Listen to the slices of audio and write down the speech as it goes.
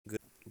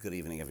Good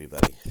evening,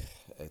 everybody.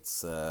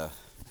 It's a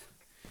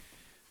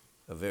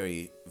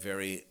very,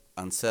 very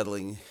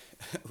unsettling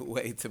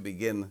way to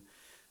begin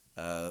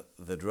the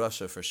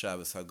drasha for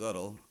Shabbos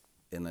Hagadol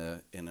in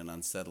an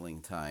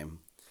unsettling time.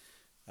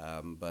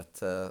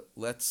 But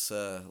let's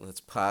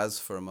pause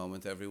for a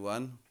moment,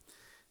 everyone,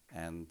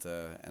 and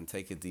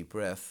take a deep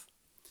breath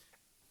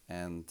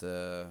and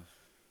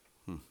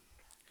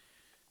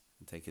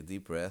take a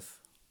deep breath.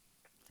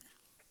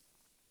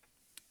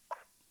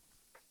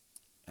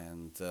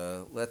 And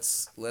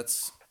let's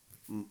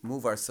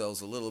move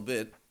ourselves a little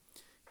bit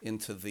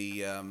into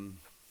the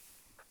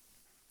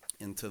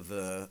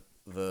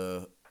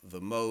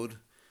mode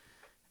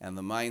and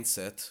the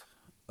mindset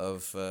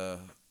of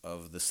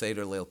the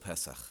Seder Leil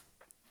Pesach,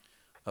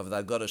 of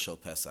the Haggadah Shel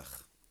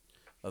Pesach,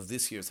 of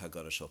this year's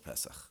Haggadah Shel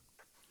Pesach.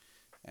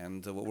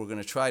 And what we're going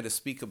to try to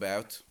speak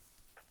about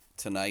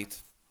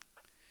tonight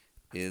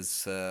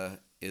is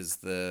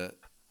the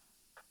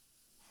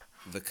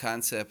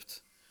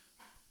concept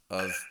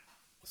of.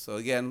 So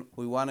again,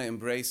 we want to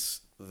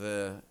embrace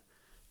the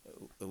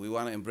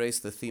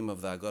theme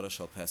of the Haggadah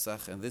Shel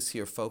Pesach, and this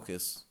year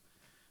focus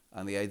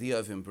on the idea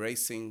of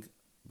embracing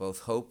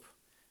both hope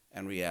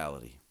and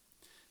reality.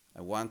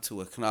 I want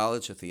to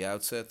acknowledge at the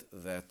outset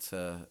that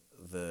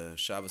the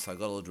Shabbos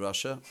Hagadol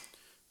Drasha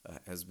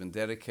has been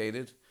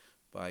dedicated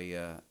by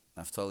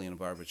Naftali and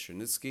Barbara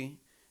Chernitsky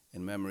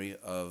in memory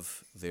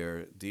of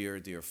their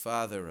dear, dear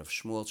father, of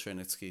Shmuel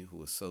Chernitsky, who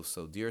was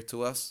so dear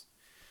to us.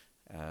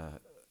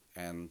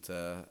 And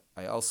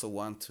I also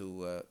want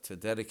to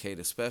dedicate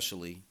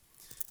especially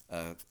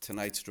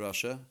tonight's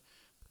drasha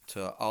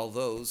to all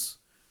those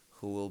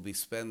who will be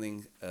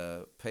spending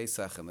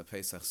Pesach and the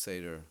Pesach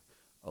Seder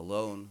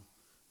alone,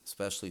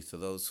 especially to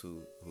those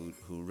who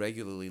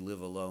regularly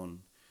live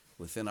alone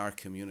within our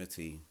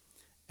community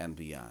and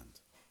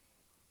beyond.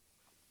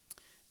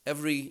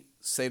 Every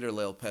Seder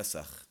Leil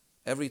Pesach,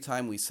 every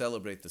time we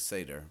celebrate the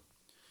Seder,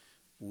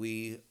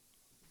 we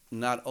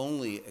not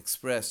only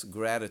express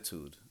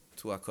gratitude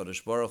to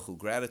HaKadosh Baruch Hu,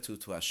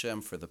 gratitude to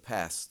Hashem for the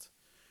past,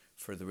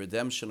 for the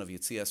redemption of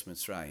Yetzias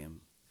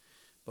Mitzrayim,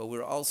 but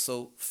we're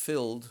also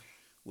filled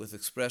with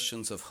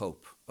expressions of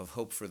hope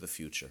for the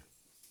future.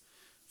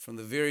 From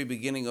the very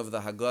beginning of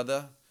the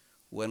Haggadah,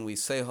 when we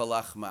say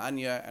Halach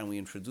Ma'anya and we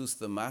introduce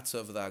the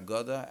matzah of the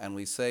Haggadah and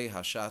we say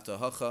Hashata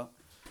Hacha,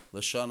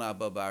 Lashana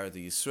Abba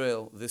B'Ardi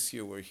Yisrael, this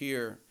year we're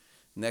here,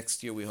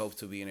 next year we hope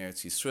to be in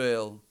Eretz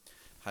Yisrael,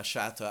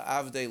 Hashata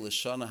Avdei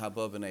Lashana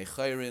Haba B'nei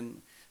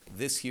Chayrin,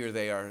 this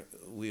year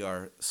we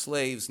are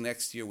slaves,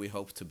 next year we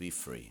hope to be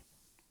free.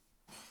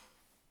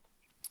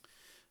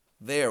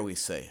 There we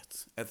say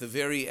it. At the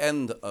very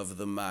end of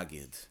the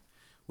Magid,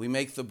 we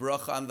make the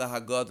bracha on the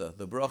Haggadah,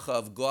 the bracha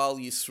of Goal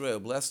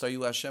Yisrael, blessed are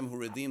you Hashem who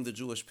redeemed the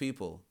Jewish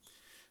people.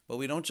 But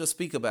we don't just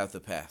speak about the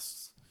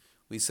past.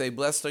 We say,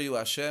 blessed are you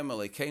Hashem,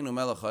 Elokeinu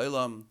melech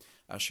haolam,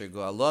 asher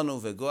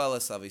goalanu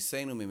vegoalas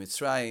aviseinu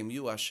mimitzrayim,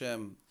 you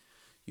Hashem,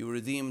 you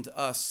redeemed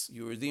us,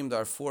 you redeemed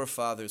our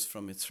forefathers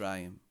from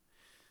Mitzrayim.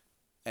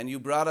 And you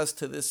brought us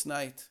to this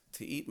night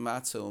to eat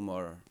matzah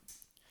umorah.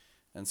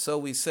 And so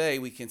we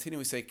continue,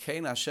 we say,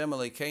 Kein Hashem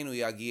Elokeinu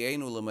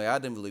yagienu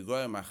l'mayadim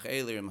v'ligroyim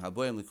acheilim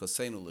haboyim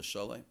l'koseinu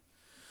l'sholem.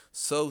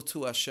 So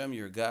to Hashem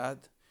your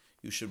God,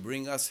 you should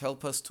bring us,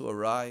 help us to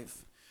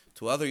arrive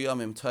to other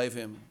Yomim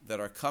Tovim that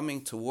are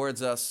coming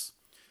towards us,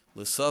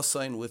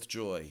 l'sasain with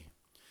joy.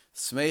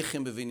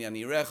 Smeichim b'vinyan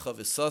yirecha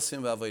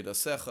v'sasim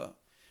v'avodasecha.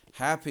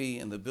 Happy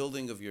in the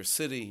building of your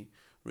city,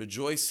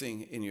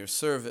 rejoicing in your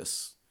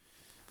service.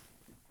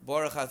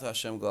 Baruch Atah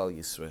Hashem Goal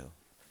Yisrael.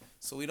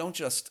 So we don't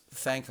just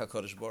thank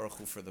HaKadosh Baruch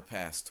Hu for the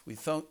past. We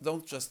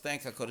don't just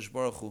thank HaKadosh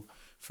Baruch Hu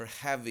for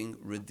having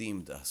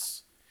redeemed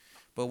us.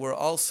 But we're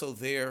also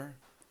there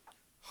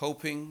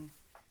hoping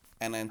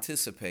and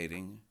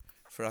anticipating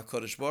for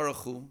HaKadosh Baruch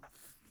Hu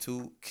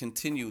to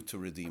continue to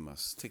redeem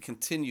us, to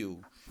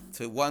continue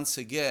to once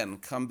again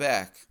come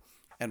back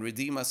and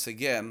redeem us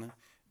again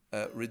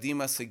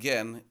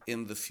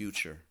in the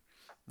future.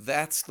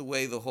 That's the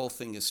way the whole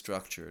thing is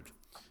structured.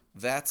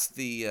 That's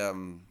the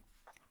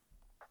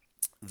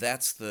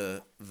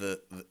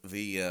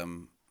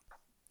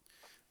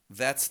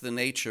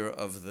nature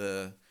of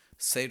the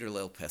Seder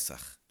Leil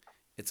Pesach.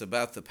 It's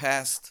about the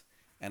past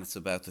and it's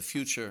about the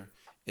future.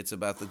 It's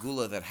about the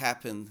Gula that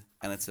happened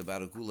and it's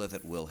about a Gula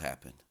that will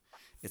happen.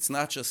 It's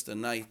not just a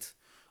night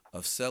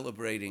of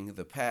celebrating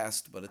the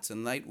past, but it's a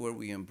night where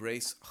we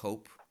embrace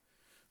hope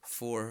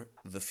for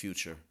the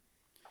future.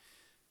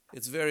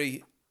 It's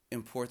very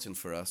important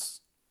for us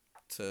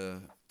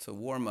to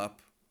warm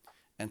up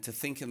and to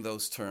think in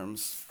those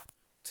terms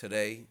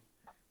today,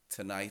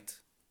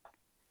 tonight,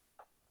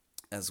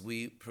 as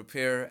we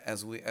prepare,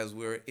 as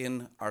we're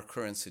in our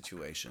current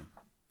situation.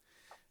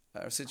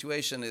 Our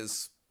situation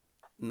is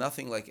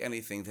nothing like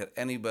anything that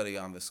anybody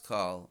on this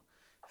call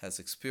has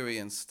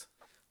experienced,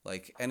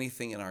 like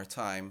anything in our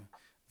time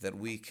that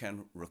we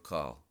can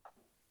recall.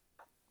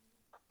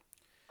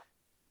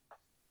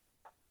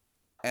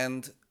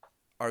 And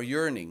our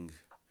yearning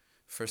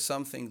for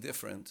something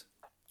different,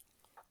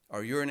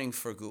 our yearning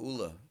for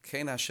Geula,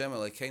 Kein Hashem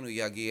Elokeinu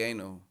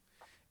yagienu,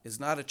 is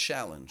not a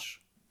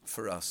challenge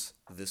for us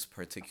this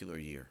particular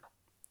year.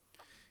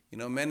 You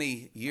know,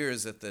 many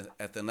years at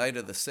the night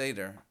of the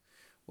Seder,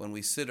 when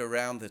we sit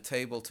around the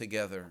table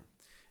together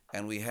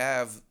and we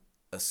have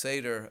a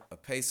Seder, a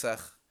Pesach,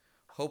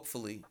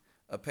 hopefully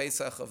a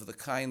Pesach of the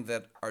kind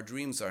that our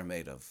dreams are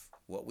made of,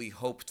 what we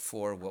hoped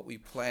for, what we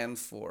planned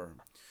for,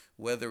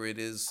 whether it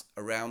is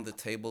around the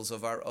tables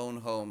of our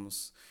own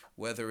homes,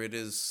 whether it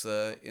is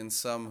in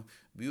some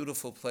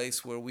beautiful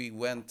place where we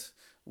went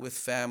with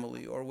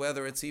family, or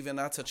whether it's even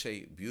not such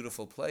a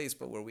beautiful place,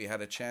 but where we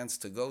had a chance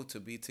to go to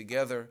be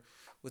together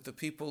with the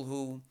people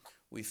who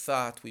we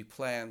thought, we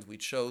planned, we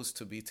chose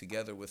to be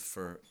together with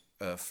for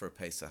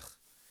Pesach.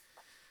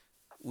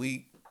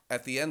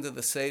 At the end of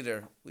the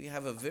Seder, we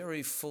have a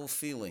very full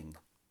feeling,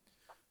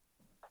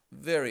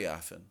 very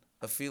often,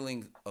 a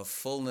feeling of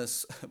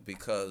fullness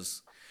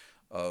because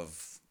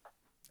of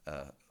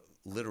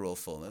literal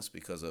fullness,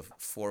 because of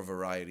 4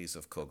 varieties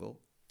of kugel.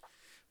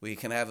 We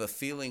can have a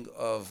feeling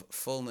of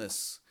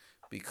fullness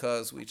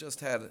because we just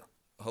had,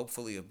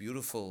 hopefully, a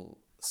beautiful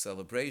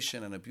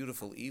celebration and a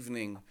beautiful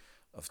evening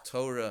of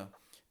Torah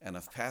and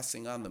of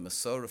passing on the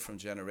Masorah from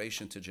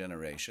generation to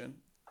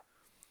generation.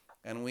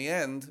 And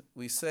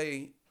we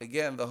say,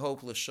 again, the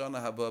hope,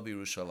 L'shana haba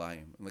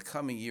b'Yerushalayim, in the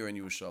coming year in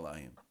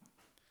Yerushalayim.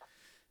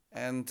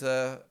 And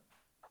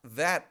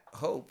that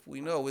hope,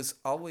 we know, is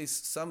always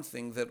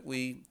something that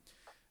we,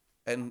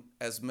 and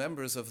as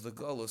members of the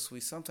Golus, we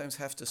sometimes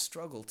have to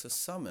struggle to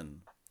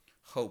summon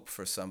hope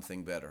for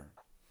something better.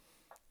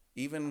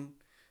 Even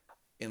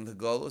in the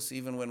Golus,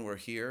 even when we're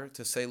here,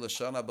 to say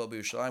L'shana haba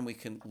b'Yerushalayim, we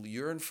can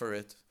yearn for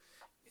it,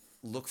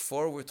 look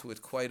forward to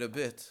it quite a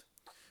bit.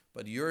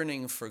 But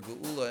yearning for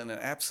Geula in an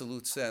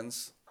absolute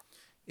sense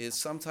is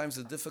sometimes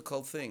a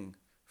difficult thing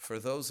for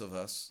those of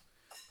us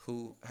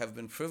who have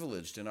been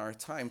privileged in our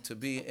time to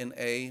be in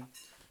a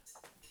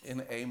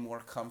more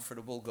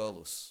comfortable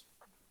Golus.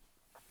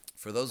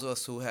 For those of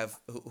us who are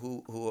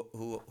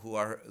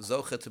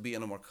zocha to be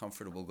in a more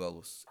comfortable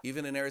Golus.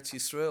 Even in Eretz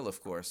Yisrael,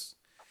 of course,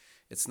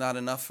 it's not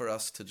enough for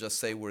us to just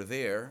say we're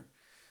there,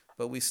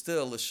 but we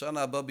still,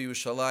 L'shana haba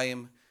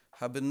b'Yerushalayim,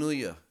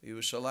 Habenuya,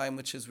 Yerushalayim,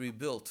 which is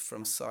rebuilt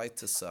from side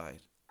to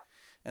side.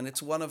 And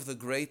it's one of the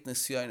great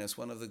nisyonos,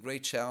 one of the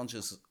great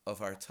challenges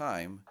of our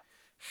time,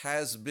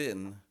 has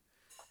been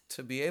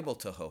to be able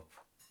to hope,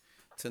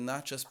 to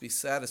not just be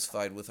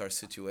satisfied with our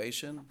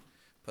situation,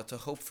 but to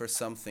hope for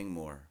something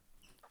more.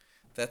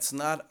 That's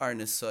not our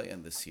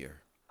nisayon this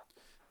year.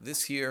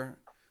 This year,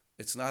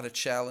 it's not a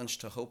challenge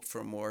to hope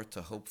for more,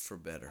 to hope for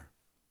better.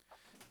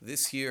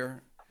 This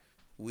year,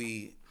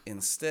 we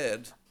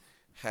instead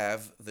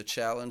have the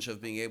challenge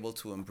of being able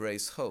to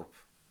embrace hope.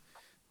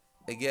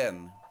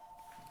 Again,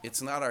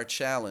 it's not our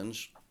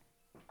challenge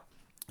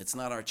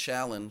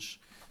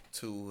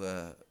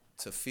to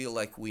feel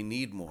like we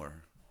need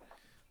more,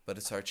 but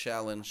it's our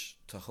challenge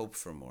to hope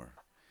for more,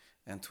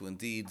 and to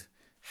indeed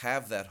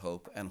have that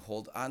hope and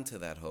hold on to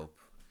that hope,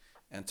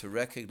 and to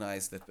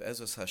recognize that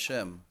Be'ezus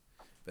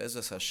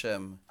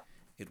Hashem,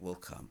 it will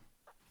come.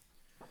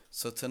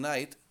 So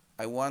tonight,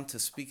 I want to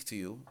speak to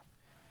you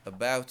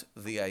about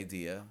the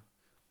idea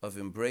of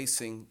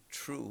embracing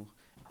true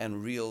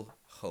and real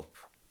hope.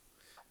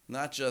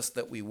 Not just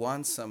that we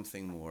want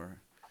something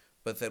more,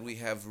 but that we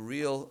have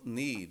real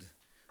need,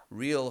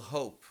 real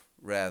hope,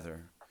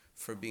 rather,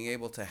 for being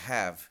able to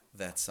have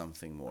that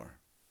something more.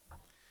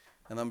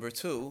 And number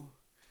 2,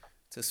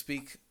 to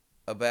speak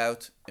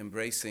about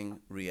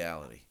embracing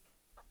reality.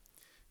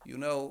 You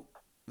know,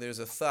 there's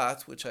a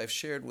thought which I've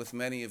shared with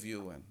many of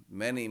you, and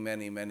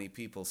many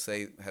people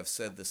have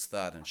said this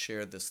thought and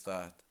shared this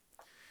thought.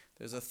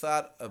 There's a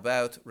thought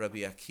about Rabbi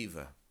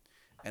Akiva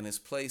and his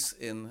place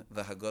in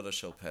the Haggadah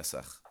Shel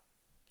Pesach.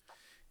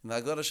 In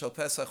the Haggadah Shel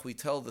Pesach, we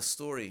tell the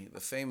story, the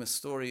famous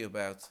story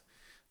about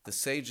the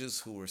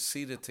sages who were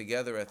seated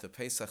together at the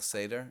Pesach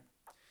Seder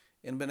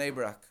in Bnei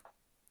Brak.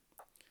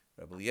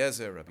 Rabbi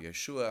Eliezer, Rabbi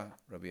Yeshua,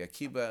 Rabbi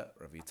Akiva,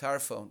 Rabbi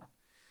Tarfon,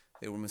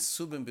 they were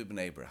mesubim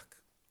b'Bnei Brak.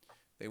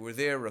 They were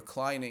there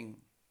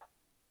reclining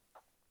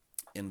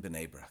in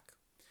Bnei Brak.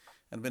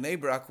 And Bnei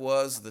Brak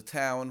was the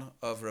town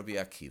of Rabbi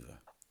Akiva.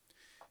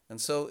 And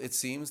so it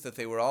seems that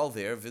they were all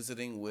there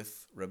visiting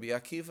with Rabbi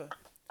Akiva.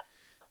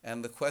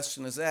 And the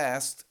question is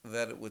asked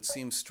that it would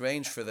seem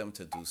strange for them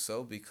to do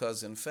so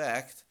because, in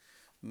fact,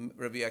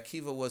 Rabbi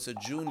Akiva was a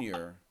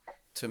junior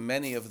to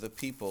many of the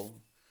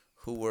people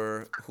who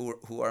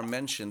are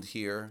mentioned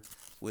here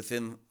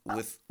within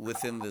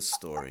this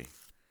story.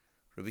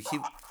 Rabbi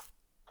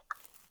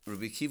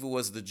Akiva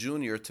was the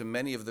junior to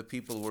many of the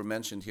people who were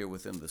mentioned here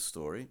within the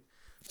story.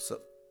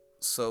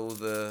 So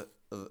the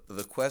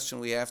question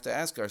we have to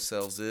ask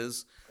ourselves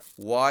is,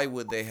 why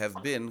would they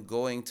have been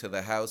going to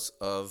the house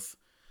of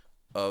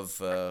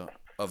Rabbi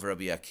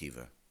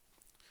Akiva?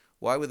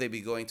 Why would they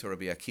be going to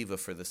Rabbi Akiva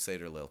for the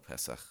Seder Leil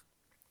Pesach?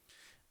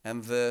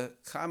 And the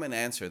common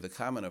answer, the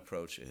common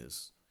approach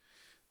is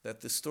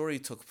that the story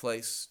took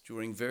place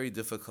during very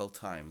difficult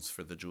times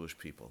for the Jewish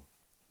people.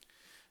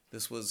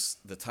 This was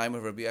the time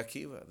of Rabbi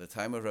Akiva. The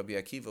time of Rabbi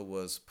Akiva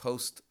was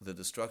post the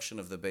destruction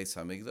of the Beis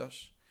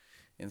Hamikdash.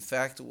 In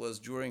fact, it was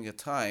during a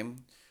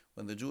time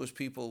when the Jewish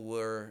people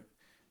were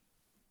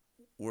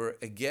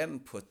again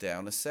put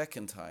down a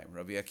second time.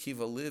 Rabbi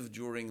Akiva lived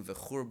during the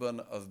Churban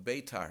of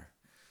Beitar,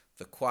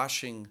 the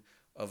quashing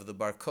of the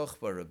Bar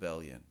Kokhba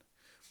rebellion,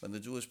 when the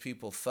Jewish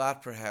people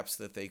thought perhaps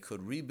that they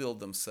could rebuild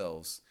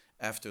themselves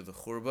after the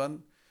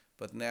Churban,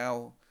 but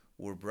now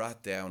were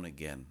brought down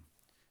again.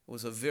 It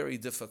was a very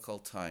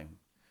difficult time,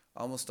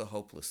 almost a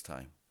hopeless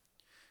time.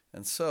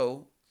 And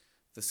so,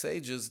 the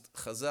sages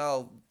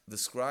Chazal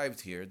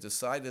described here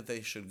decided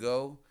they should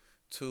go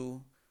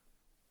to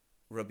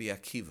Rabbi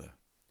Akiva,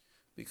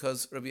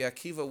 because Rabbi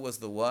Akiva was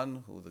the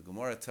one who the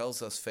Gemara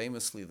tells us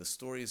famously the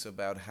stories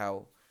about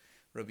how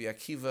Rabbi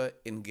Akiva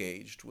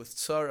engaged with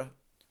tzara,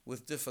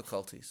 with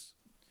difficulties.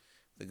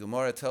 The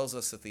Gemara tells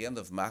us at the end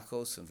of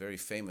Makos, in very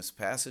famous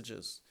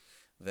passages,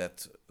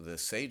 that the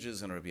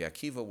sages and Rabbi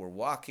Akiva were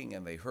walking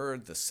and they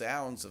heard the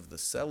sounds of the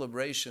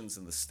celebrations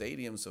in the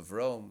stadiums of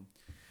Rome,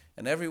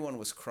 and everyone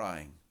was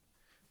crying.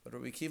 But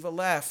Rabbi Akiva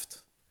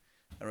laughed,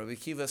 and Rabbi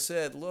Akiva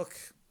said, look,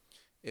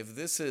 if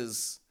this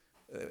is,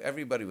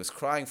 everybody was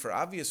crying for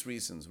obvious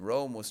reasons.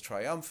 Rome was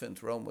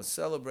triumphant, Rome was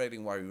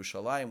celebrating, while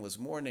Yerushalayim was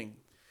mourning.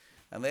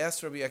 And they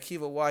asked Rabbi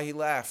Akiva why he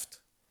laughed.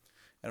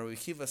 And Rabbi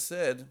Akiva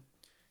said,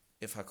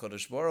 if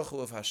HaKadosh Baruch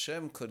Hu, if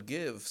Hashem could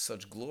give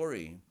such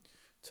glory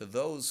to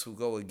those who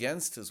go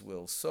against His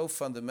will so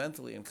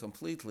fundamentally and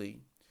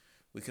completely,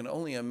 we can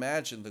only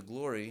imagine the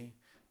glory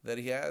that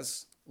He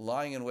has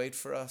lying in wait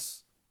for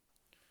us.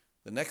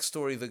 The next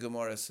story the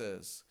Gemara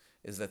says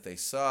is that they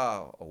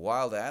saw a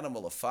wild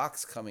animal, a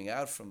fox, coming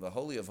out from the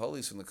Holy of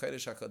Holies, from the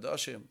Kodesh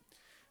HaKadoshim,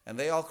 and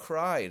they all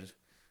cried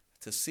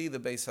to see the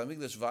Beis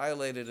HaMikdash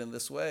violated in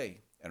this way.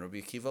 And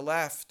Rabbi Akiva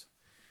laughed.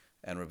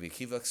 And Rabbi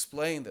Akiva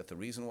explained that the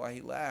reason why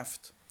he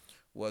laughed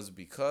was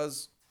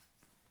because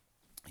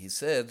he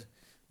said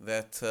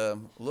that,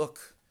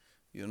 look,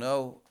 you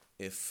know,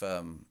 if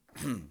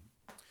Rabbi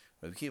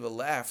Akiva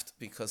laughed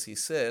because he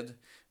said,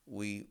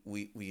 we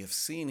have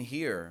seen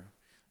here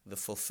the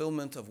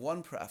fulfillment of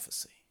one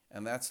prophecy,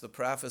 and that's the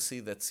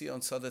prophecy that Zion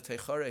Tzadeh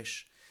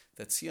Techaresh,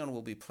 that Zion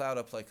will be plowed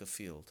up like a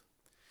field.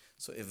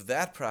 So if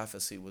that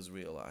prophecy was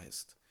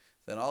realized,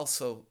 then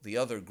also the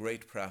other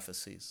great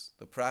prophecies,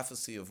 the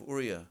prophecy of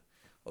Uriah,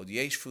 Od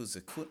Yeshvu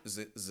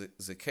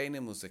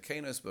Zekenim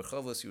Uzekenos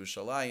Berchovos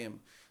Yerushalayim,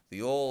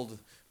 the old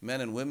men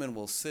and women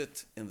will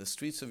sit in the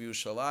streets of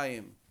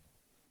Yerushalayim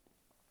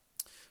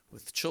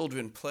with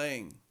children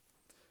playing.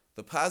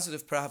 The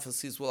positive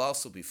prophecies will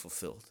also be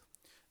fulfilled,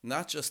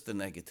 not just the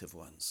negative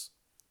ones.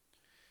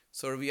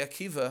 So Rabbi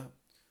Akiva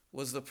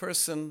was the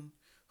person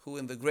who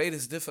in the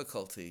greatest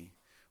difficulty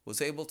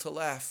was able to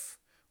laugh,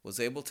 was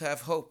able to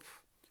have hope,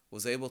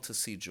 was able to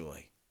see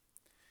joy.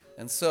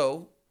 And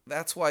so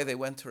that's why they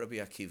went to Rabbi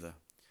Akiva.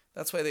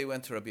 That's why they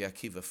went to Rabbi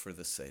Akiva for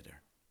the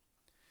Seder.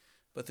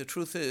 But the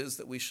truth is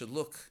that we should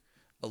look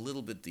a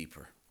little bit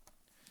deeper,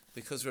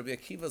 because Rabbi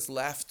Akiva's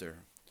laughter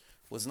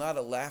was not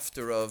a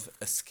laughter of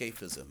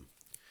escapism.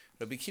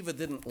 Rabbi Akiva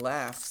didn't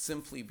laugh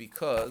simply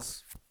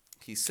because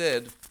he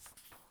said,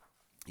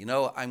 you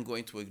know, I'm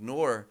going to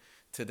ignore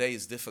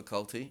today's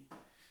difficulty,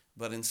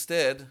 but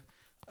instead,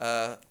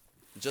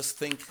 just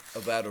think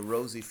about a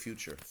rosy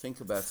future.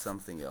 Think about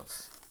something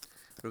else.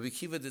 Rabbi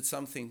Akiva did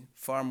something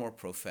far more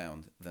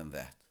profound than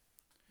that.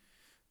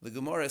 The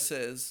Gemara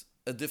says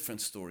a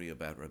different story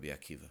about Rabbi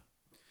Akiva,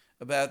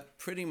 about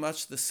pretty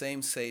much the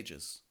same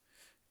sages.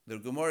 The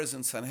Gemara is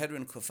in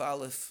Sanhedrin Kuf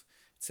Aleph.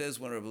 It says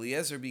when Rabbi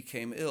Eliezer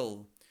became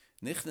ill,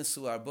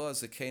 Nichnesu arba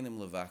zekenim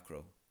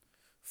levakro.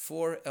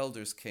 4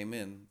 elders came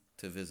in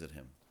to visit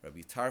him.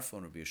 Rabbi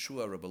Tarfon, Rabbi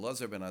Yeshua, Rabbi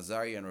Elazar ben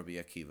Azariah, and Rabbi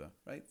Akiva.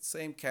 Right?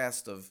 Same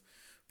cast of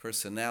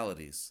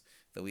personalities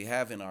that we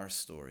have in our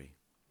story.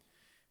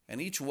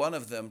 And each one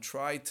of them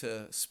tried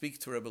to speak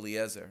to Rabbi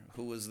Eliezer,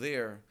 who was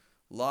there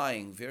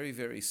lying very,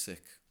 very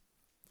sick.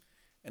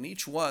 And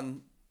each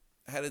one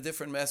had a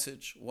different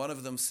message. One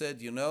of them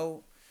said, you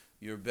know,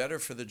 you're better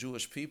for the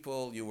Jewish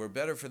people. You were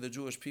better for the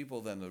Jewish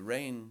people than the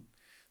rain.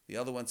 The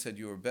other one said,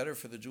 you were better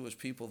for the Jewish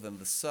people than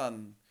the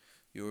sun.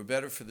 You were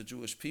better for the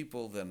Jewish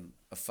people than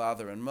a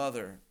father and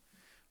mother.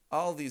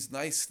 All these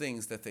nice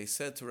things that they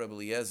said to Rabbi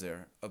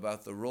Eliezer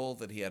about the role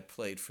that he had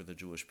played for the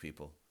Jewish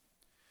people.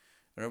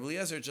 And Rabbi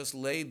Eliezer just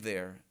laid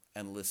there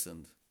and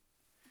listened.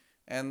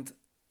 And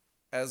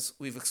as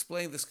we've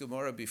explained this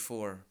Gemara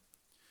before,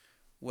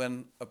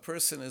 when a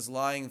person is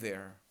lying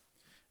there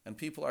and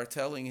people are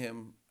telling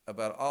him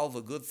about all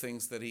the good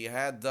things that he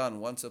had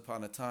done once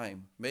upon a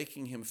time,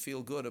 making him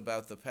feel good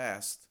about the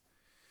past,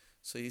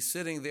 so he's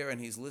sitting there and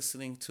he's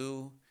listening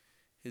to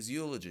his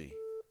eulogy.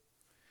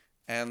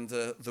 And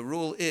the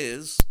rule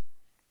is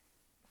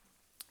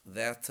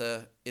that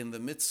in the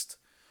midst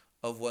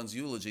of one's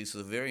eulogy, so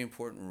it's a very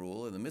important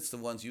rule, in the midst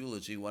of one's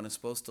eulogy, one is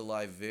supposed to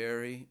lie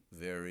very,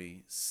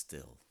 very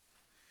still,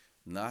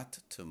 not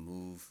to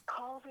move.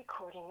 Call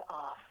recording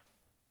off.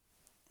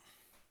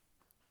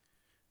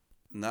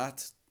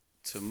 Not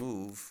to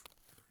move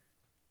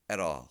at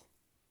all.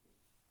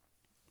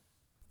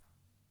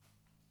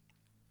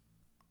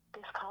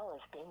 This call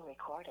is being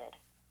recorded.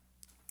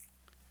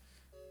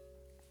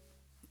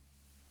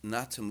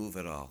 not to move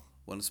at all.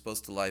 One is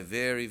supposed to lie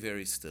very,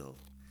 very still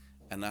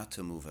and not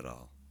to move at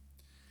all.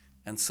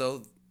 And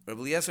so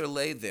Rabbi Eliezer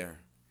laid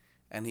there,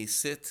 and he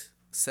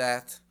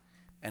sat,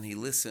 and he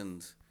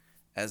listened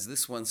as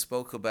this one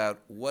spoke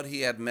about what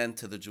he had meant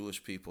to the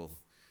Jewish people,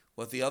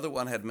 what the other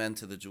one had meant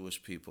to the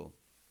Jewish people.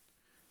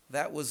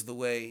 That was the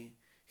way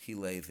he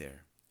lay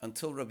there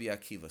until Rabbi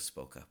Akiva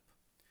spoke up.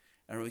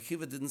 And Rabbi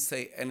Akiva didn't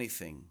say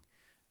anything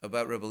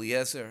about Rabbi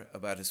Eliezer,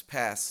 about his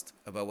past,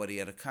 about what he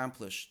had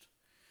accomplished,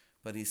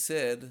 but he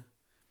said,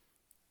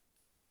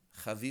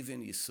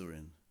 Chavivin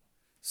Yisurin,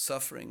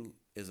 suffering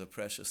is a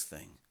precious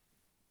thing.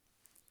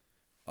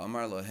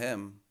 Amar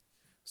Lohem,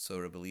 so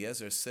Rabbi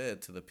Eliezer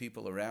said to the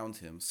people around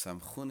him,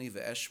 Samchuni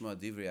ve'eshma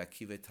divrei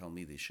Akiva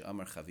talmidi,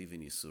 she'amar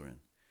Chavivin Yisurin.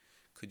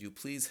 Could you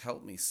please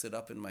help me sit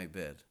up in my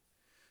bed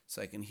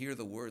so I can hear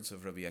the words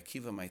of Rabbi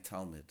Akiva, my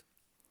Talmud,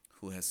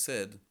 who has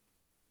said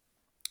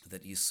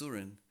that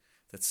Yisurin,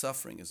 that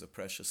suffering is a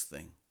precious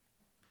thing.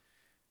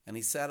 And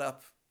he sat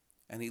up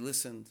and he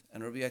listened,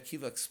 and Rabbi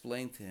Akiva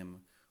explained to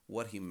him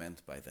what he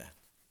meant by that.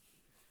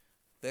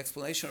 The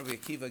explanation Rabbi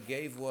Akiva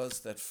gave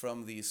was that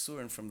from the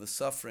Yisurin, from the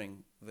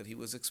suffering that he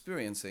was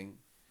experiencing,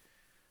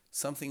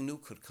 something new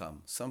could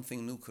come,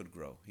 something new could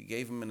grow. He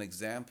gave him an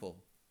example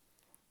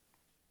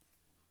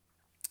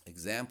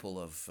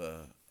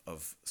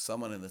of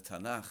someone in the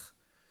Tanakh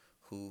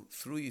who,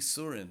 through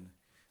Yisurin,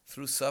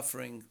 through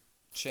suffering,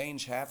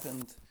 change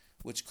happened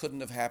which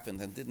couldn't have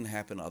happened and didn't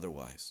happen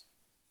otherwise.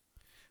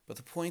 But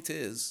the point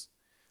is,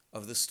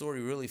 of the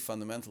story really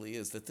fundamentally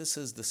is that this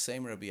is the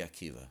same Rabbi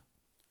Akiva,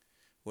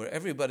 where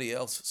everybody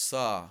else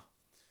saw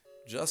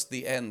just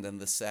the end and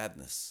the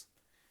sadness.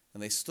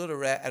 And they stood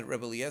at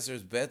Rabbi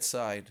Eliezer's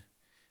bedside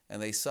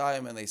and they saw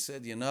him and they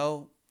said,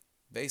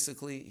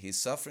 basically, he's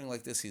suffering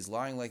like this, he's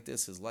lying like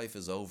this, his life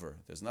is over,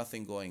 there's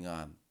nothing going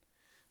on.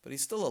 But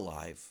he's still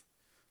alive.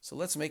 So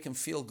let's make him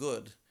feel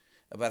good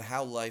about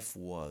how life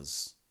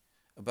was,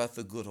 about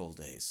the good old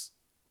days.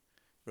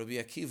 Rabbi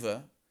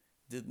Akiva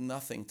did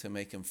nothing to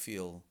make him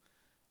feel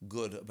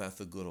good about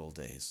the good old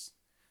days.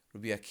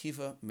 Rabbi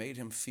Akiva made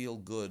him feel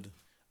good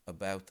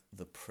about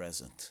the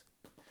present.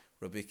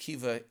 Rabbi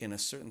Akiva, in a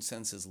certain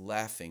sense, is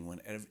laughing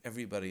when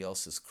everybody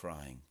else is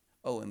crying.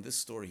 Oh, in this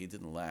story, he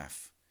didn't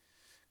laugh,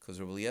 because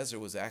Rabbi Eliezer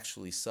was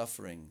actually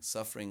suffering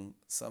something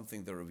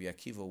that Rabbi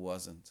Akiva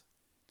wasn't.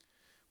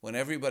 When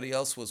everybody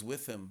else was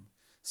with him,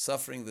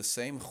 suffering the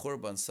same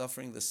churban,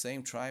 suffering the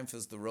same triumph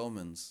as the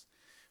Romans,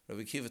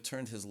 Rabbi Akiva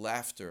turned his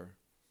laughter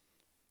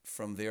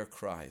from their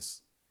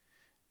cries.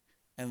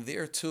 And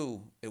there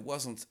too, it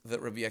wasn't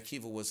that Rabbi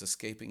Akiva was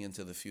escaping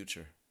into the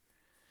future.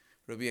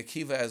 Rabbi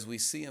Akiva, as we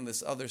see in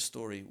this other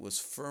story, was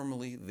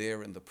firmly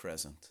there in the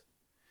present.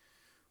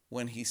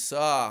 When he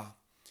saw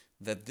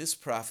that this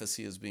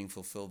prophecy is being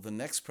fulfilled, the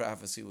next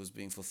prophecy was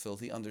being fulfilled,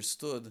 he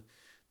understood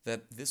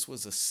that this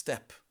was a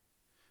step,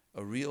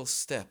 a real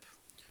step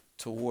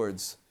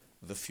towards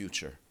the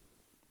future.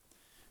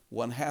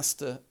 One has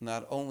to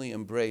not only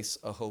embrace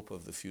a hope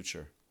of the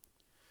future,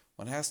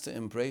 one has to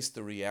embrace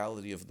the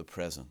reality of the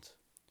present,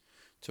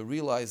 to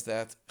realize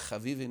that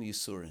Chavivin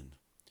Yisurin,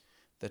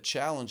 that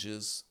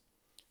challenges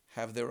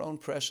have their own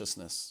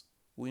preciousness.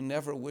 We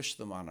never wish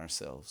them on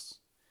ourselves.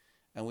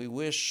 And we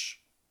wish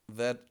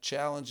that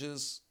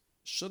challenges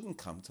shouldn't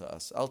come to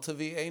us. Al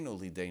tavi'enu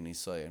lidei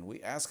nisayon.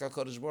 We ask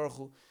HaKadosh Baruch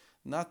Hu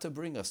not to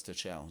bring us to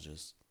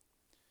challenges.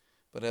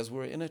 But as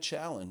we're in a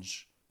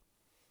challenge,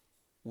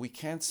 we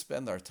can't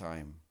spend our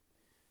time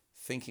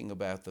thinking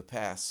about the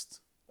past,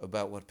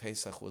 about what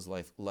Pesach was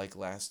like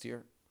last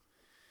year.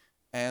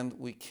 And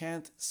we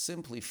can't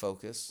simply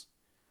focus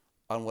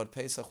on what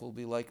Pesach will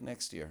be like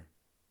next year.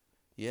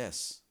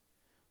 Yes,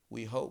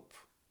 we hope.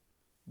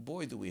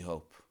 Boy, do we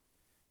hope.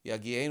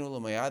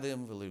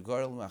 HaKadosh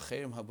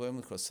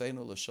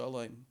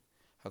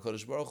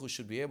Baruch Hu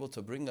should be able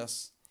to bring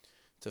us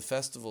to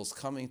festivals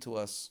coming to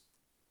us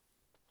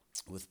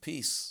with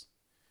peace,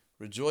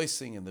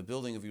 rejoicing in the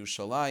building of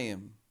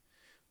Yerushalayim,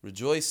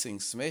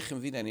 rejoicing.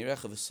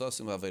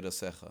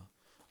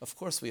 Of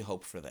course we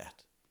hope for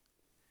that.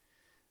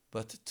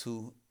 But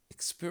to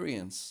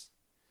experience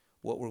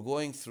what we're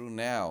going through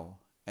now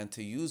and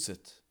to use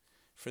it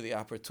for the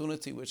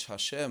opportunity which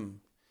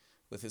Hashem,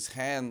 with His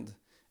hand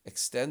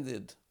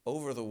extended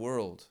over the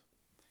world,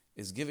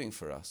 is giving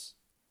for us,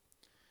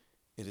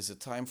 it is a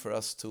time for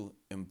us to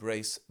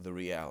embrace the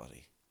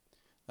reality.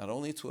 Not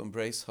only to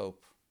embrace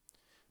hope,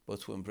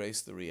 but to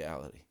embrace the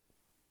reality.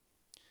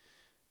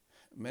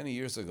 Many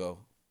years ago,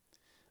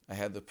 I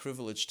had the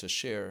privilege to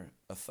share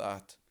a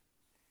thought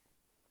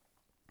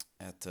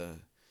at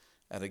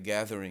a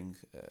gathering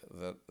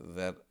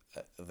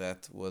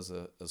that was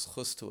a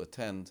zchus to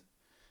attend,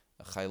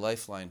 a Chai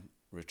Lifeline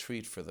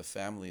retreat for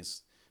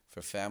families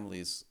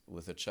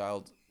with a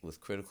child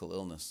with critical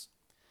illness.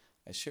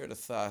 I shared a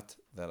thought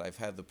that I've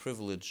had the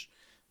privilege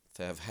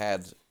to have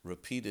had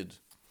repeated,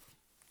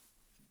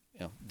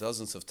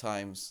 dozens of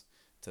times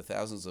to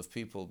thousands of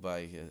people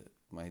by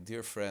my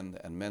dear friend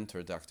and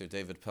mentor, Dr.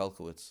 David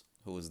Pelkowitz,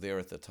 who was there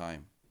at the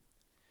time.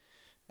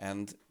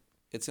 And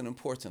it's an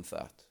important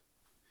thought.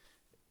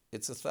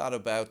 it's a thought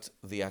about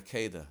the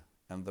Akedah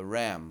and the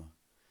ram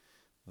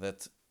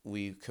that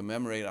we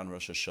commemorate on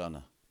Rosh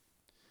Hashanah.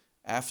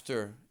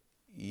 After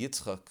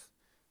Yitzchak,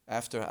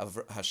 after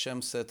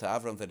Hashem said to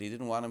Avram that he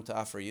didn't want him to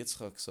offer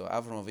Yitzchak, so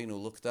Avram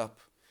Avinu looked up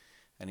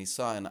and he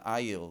saw an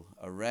ayil,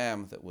 a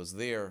ram that was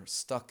there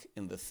stuck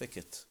in the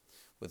thicket,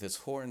 with its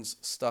horns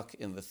stuck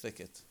in the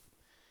thicket.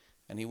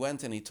 And he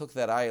went and he took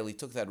that ayil, he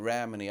took that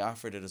ram and he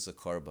offered it as a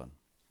korban.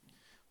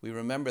 We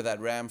remember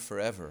that ram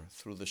forever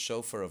through the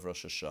shofar of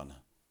Rosh Hashanah.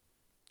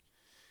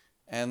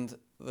 And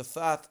the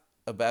thought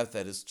about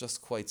that is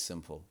just quite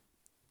simple.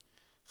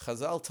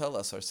 Chazal tell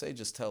us, our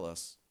sages tell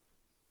us,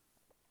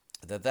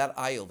 that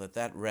ayil,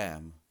 that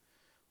ram,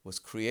 was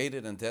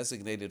created and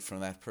designated from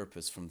that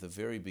purpose from the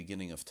very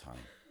beginning of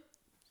time.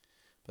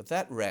 But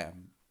that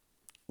ram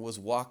was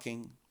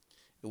walking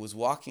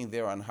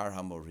there on Har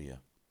HaMoriah.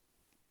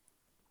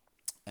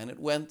 And it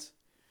went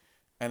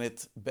and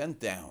it bent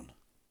down.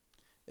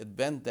 It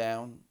bent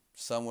down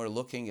somewhere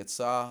looking, it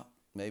saw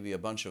maybe a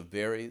bunch of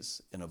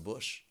berries in a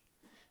bush,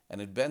 and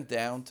it bent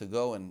down to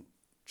go and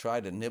try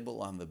to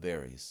nibble on the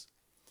berries.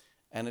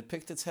 And it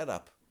picked its head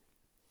up.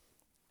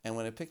 And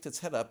when it picked its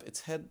head up,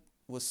 its head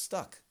was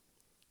stuck.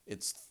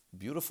 Its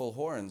beautiful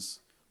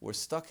horns were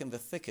stuck in the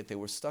thicket, they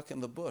were stuck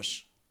in the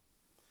bush.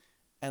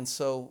 And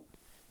so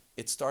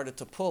it started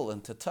to pull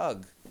and to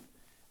tug.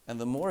 And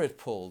the more it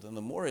pulled and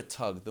the more it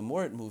tugged, the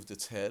more it moved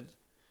its head,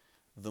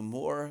 the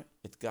more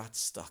it got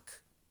stuck.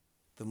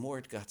 The more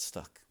it got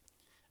stuck.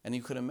 And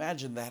you could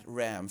imagine that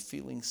ram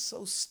feeling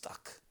so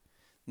stuck.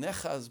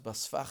 Nechaz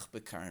basfach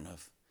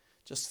bekarnav,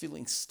 just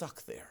feeling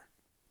stuck there.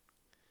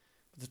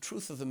 But the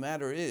truth of the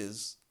matter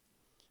is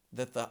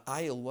that the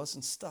ayil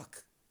wasn't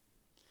stuck.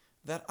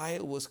 That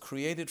ayil was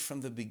created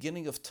from the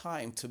beginning of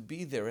time to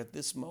be there at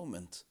this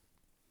moment,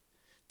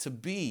 to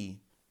be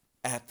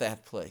at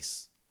that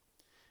place.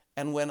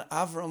 And when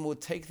Avram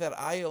would take that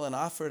ayil and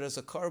offer it as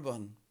a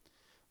korban,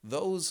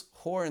 those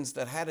horns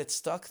that had it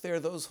stuck there,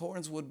 those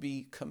horns would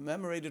be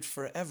commemorated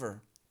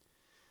forever.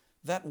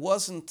 That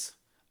wasn't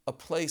a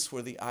place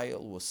where the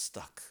ayil was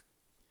stuck.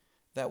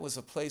 That was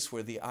a place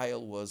where the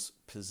ayil was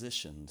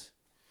positioned,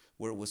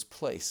 where it was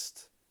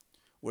placed,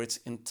 where its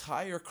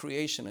entire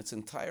creation, its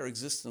entire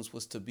existence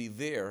was to be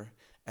there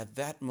at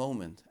that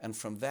moment, and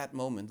from that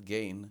moment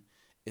gain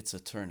its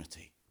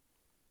eternity.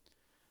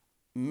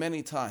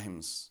 Many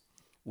times,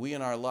 we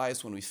in our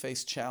lives, when we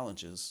face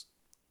challenges,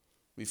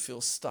 we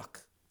feel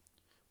stuck.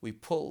 We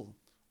pull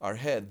our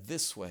head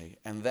this way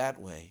and that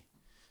way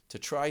to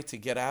try to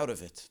get out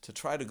of it, to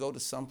try to go to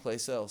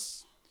someplace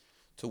else,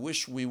 to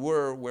wish we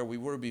were where we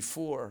were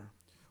before,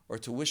 or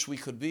to wish we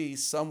could be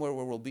somewhere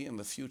where we'll be in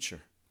the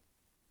future.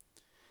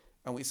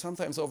 And we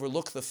sometimes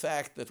overlook the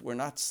fact that we're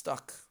not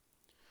stuck.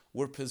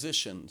 We're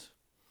positioned.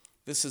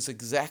 This is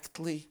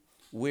exactly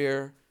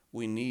where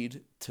we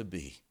need to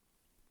be.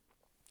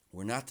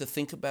 We're not to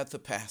think about the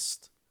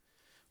past.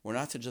 We're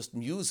not to just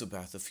muse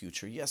about the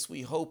future. Yes,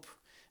 we hope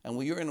and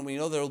we yearn and we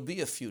know there will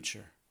be a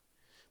future.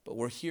 But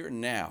we're here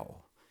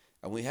now.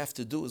 And what we have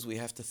to do is we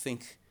have to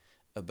think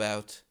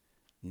about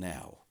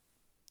now,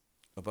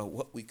 about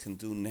what we can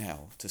do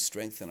now to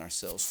strengthen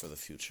ourselves for the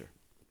future.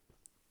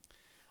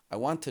 I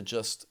want to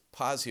just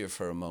pause here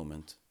for a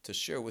moment to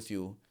share with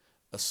you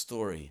a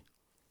story,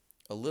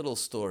 a little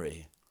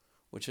story,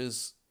 which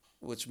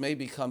may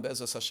become,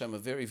 Be'ezras Hashem, a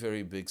very,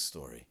 very big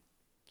story.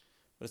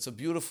 But it's a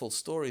beautiful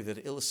story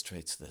that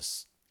illustrates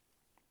this,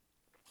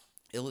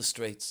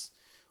 illustrates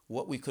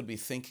what we could be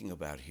thinking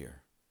about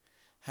here,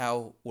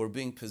 how we're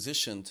being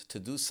positioned to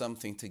do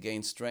something to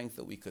gain strength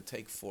that we could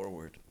take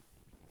forward.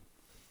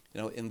 You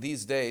know, in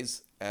these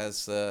days,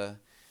 as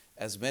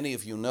many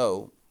of you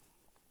know,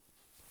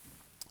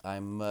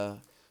 I'm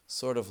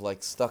sort of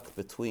like stuck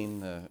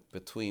between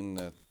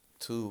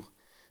two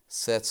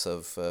sets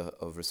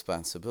of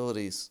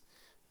responsibilities.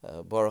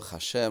 Baruch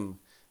Hashem,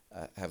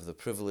 have the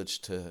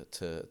privilege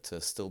to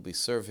still be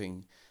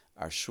serving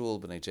our shul,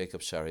 B'nai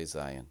Jacob Shari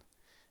Zion,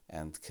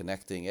 and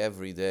connecting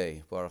every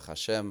day, Baruch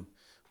Hashem,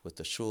 with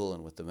the shul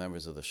and with the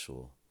members of the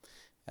shul.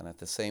 And at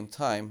the same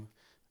time,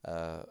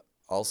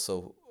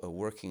 also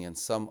working on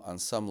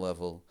some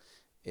level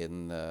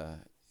in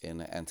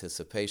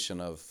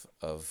anticipation of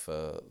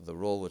the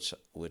role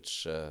which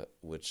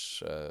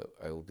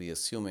I will be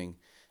assuming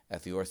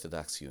at the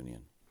Orthodox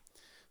Union.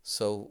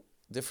 So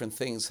different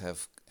things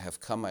have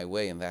come my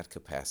way in that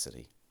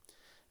capacity.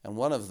 And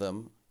one of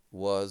them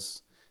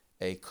was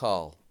a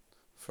call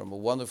from a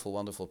wonderful,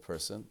 wonderful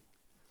person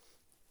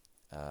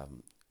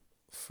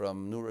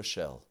from New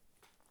Rochelle,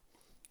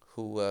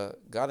 who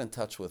got in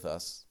touch with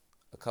us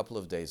a couple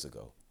of days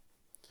ago.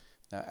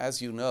 Now,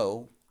 as you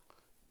know,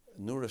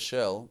 New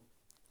Rochelle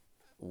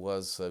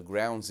was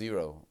ground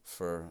zero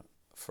for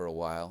a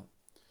while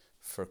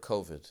for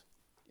COVID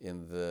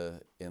in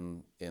the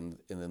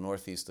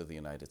northeast of the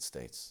United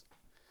States.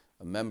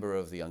 A member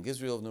of the Young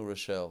Israel of New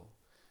Rochelle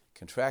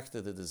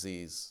contracted the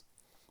disease,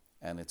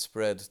 and it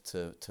spread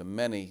to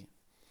many.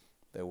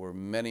 There were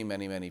many,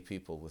 many, many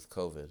people with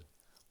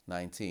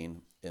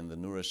COVID-19 in the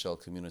Nur Rochelle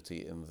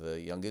community, in the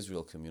Young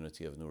Israel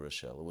community of Nur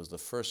Rochelle. It was the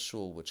first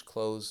shul which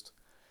closed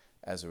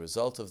as a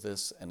result of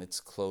this, and its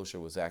closure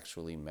was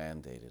actually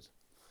mandated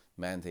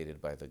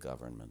by the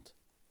government.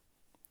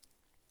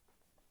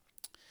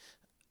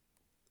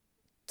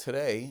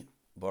 Today,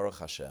 Baruch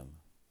Hashem,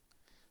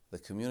 the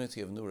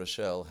community of Nur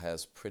Rochelle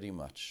has pretty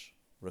much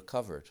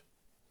recovered.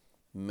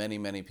 Many,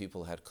 many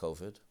people had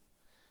COVID,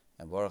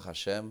 and Baruch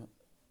Hashem,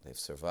 they've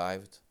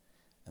survived,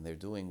 and they're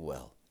doing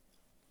well.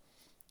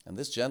 And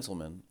this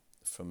gentleman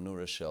from Nur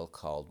Rochelle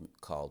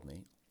called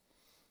me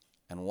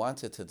and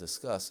wanted to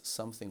discuss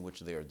something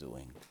which they are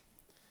doing,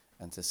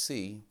 and to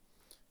see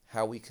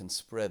how we can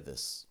spread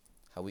this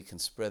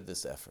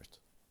effort.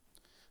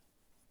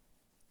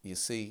 You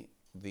see,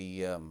 the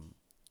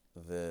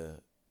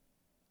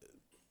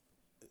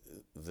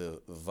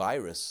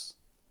virus,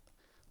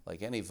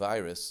 like any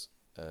virus,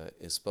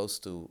 is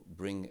supposed to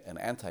bring an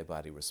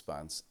antibody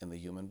response in the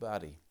human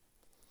body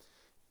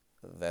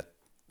that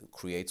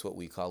creates what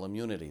we call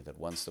immunity, that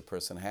once the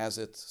person has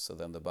it, so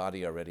then the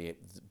body already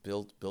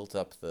built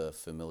up the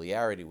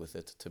familiarity with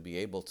it to be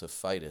able to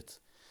fight it,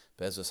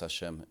 Be'ezus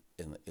Hashem,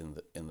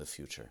 in the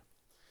future,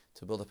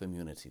 to build up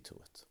immunity to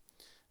it.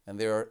 And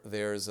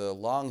there's a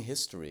long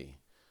history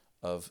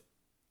of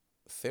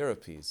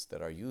therapies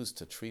that are used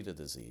to treat a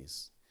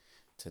disease,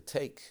 to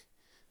take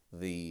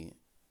the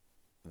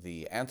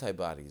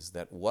antibodies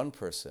that one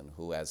person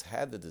who has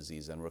had the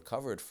disease and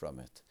recovered from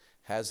it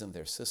has in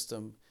their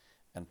system,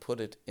 and put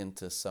it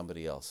into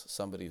somebody else,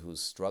 somebody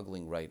who's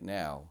struggling right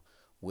now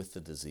with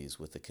the disease,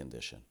 with the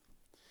condition.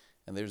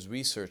 And there's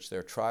research,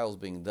 there are trials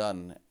being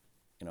done,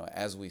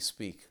 as we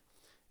speak,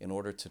 in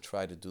order to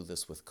try to do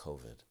this with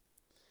COVID.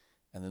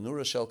 And the Nur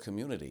Rochelle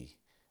community,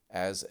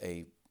 as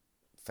a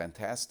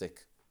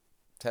fantastic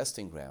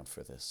testing ground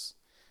for this,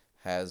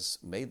 has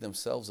made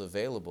themselves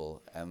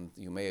available, and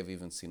you may have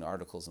even seen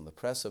articles in the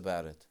press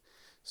about it,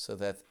 so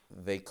that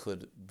they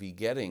could be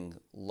getting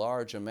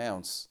large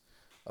amounts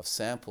of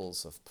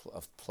samples of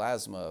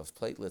plasma, of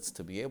platelets,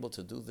 to be able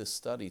to do this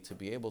study, to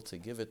be able to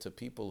give it to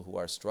people who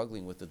are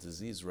struggling with the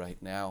disease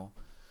right now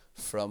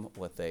from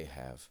what they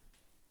have.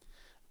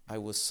 I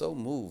was so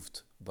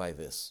moved by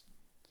this.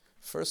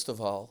 First of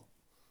all,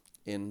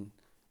 in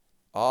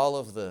all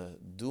of the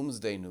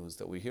doomsday news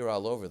that we hear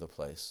all over the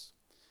place,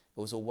 it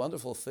was a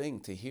wonderful thing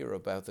to hear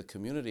about the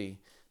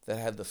community that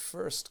had the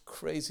first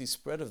crazy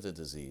spread of the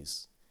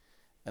disease.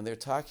 And they're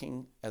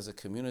talking as a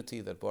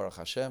community that, Baruch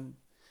Hashem,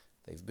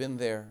 they've been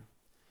there,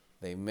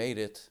 they made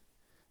it,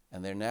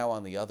 and they're now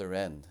on the other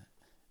end.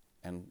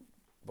 And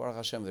Baruch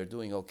Hashem, they're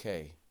doing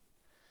okay.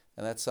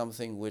 And that's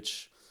something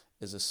which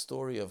is a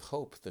story of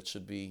hope that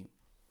should be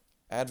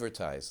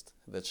advertised,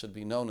 that should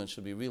be known and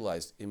should be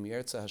realized. Im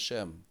Yirtzeh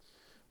Hashem,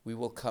 we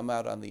will come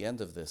out on the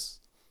end of this,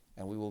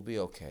 and we will be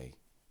okay.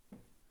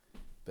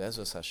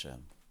 Be'ezus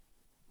Hashem.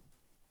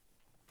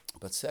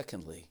 But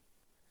secondly,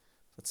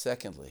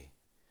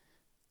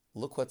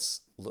 look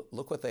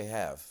what they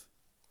have.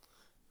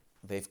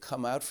 They've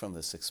come out from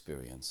this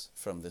experience,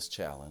 from this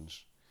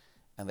challenge,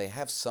 and they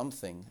have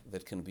something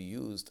that can be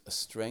used, a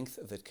strength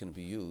that can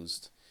be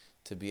used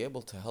to be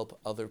able to help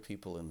other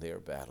people in their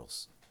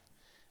battles.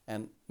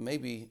 And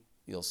maybe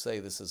you'll say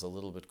this is a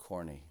little bit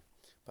corny,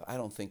 but I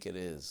don't think it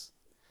is.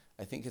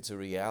 I think it's a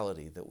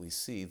reality that we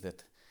see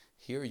that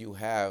here you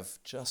have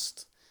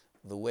just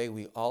the way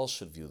we all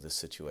should view this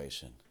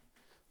situation.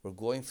 We're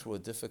going through a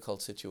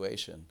difficult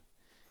situation.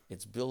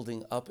 It's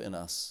building up in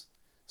us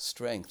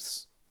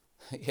strengths,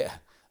 the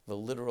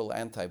literal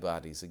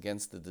antibodies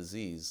against the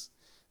disease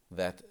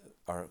that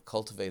are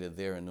cultivated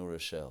there in Nur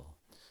Rochelle,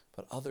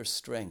 but other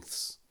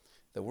strengths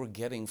that we're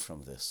getting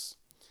from this.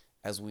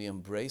 As we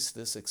embrace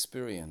this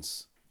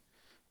experience,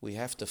 we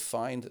have to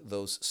find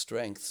those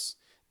strengths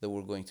that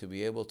we're going to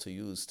be able to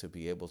use to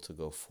be able to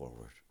go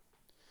forward.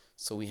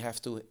 So we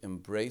have to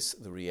embrace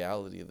the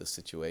reality of the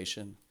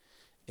situation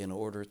in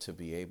order to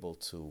be able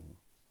to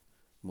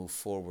move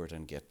forward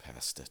and get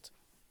past it.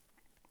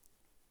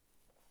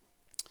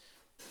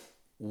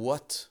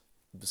 What,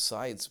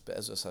 besides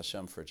Be'ezus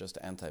Hashem for just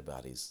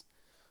antibodies,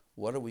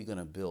 what are we going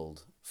to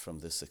build from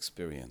this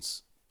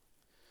experience?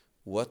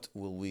 What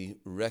will we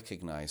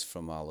recognize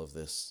from all of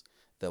this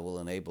that will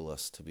enable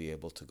us to be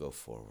able to go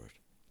forward?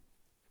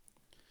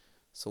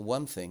 So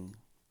one thing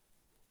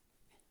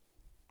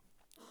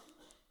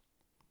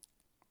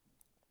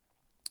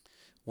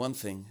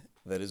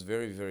that is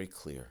very, very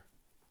clear,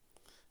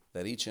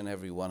 that each and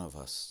every one of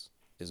us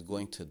is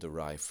going to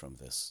derive from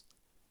this,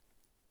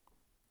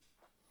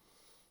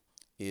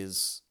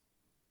 is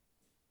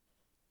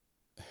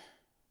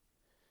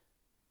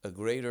a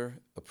greater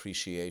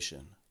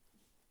appreciation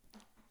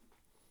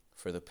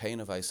for the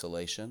pain of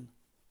isolation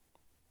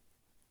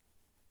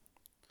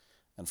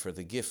and for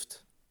the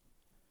gift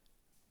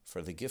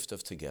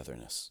of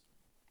togetherness.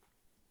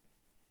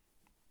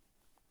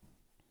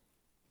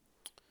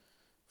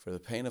 For the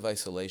pain of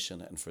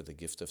isolation and for the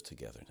gift of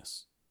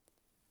togetherness.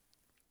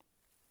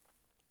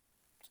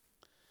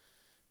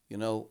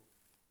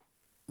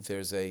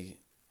 There's a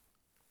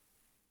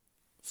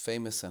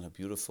famous and a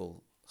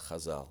beautiful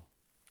chazal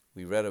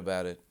We read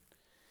about it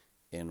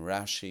in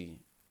Rashi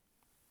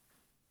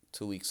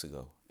 2 weeks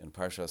ago in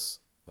Parshas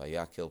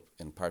Vayakil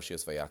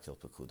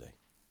Pekudei.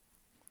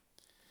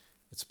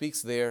 It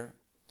speaks there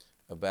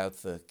about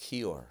the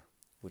kior,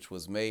 which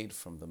was made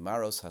from the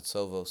maros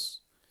hatzovos,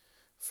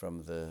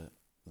 from the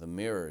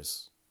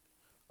mirrors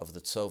of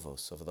the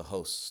tzovos, of the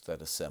hosts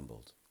that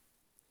assembled.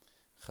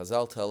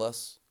 Chazal tell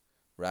us,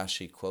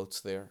 Rashi quotes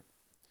there,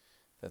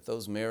 that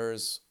those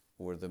mirrors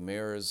were the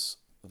mirrors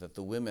that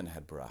the women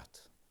had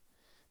brought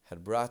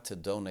to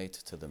donate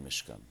to the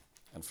Mishkan.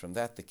 And from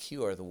that, the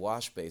kior, the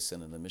wash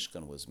basin in the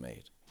Mishkan, was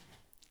made.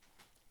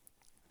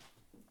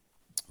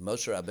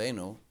 Moshe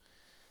Rabbeinu,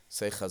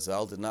 say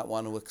Chazal, did not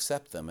want to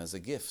accept them as a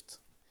gift.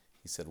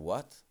 He said,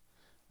 what?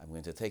 I'm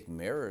going to take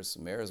mirrors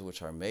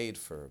which are made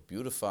for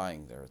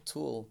beautifying. They're a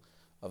tool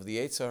of the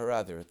Yetzer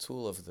Hara, they're a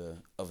tool of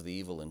the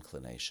evil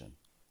inclination.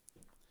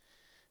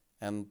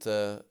 And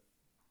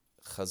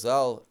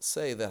Chazal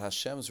say that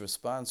Hashem's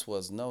response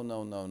was,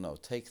 no,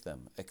 take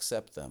them,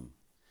 accept them.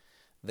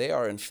 They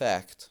are, in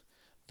fact,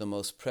 the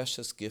most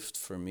precious gift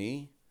for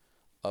me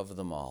of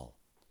them all.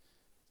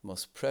 The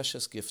most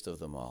precious gift of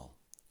them all.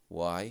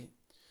 Why?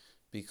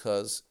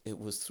 Because it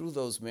was through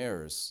those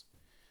mirrors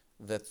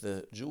that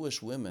the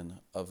Jewish women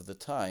of the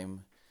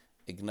time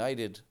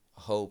ignited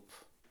hope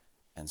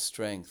and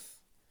strength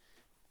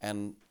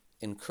and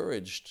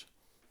encouraged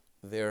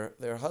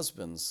their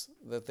husbands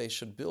that they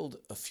should build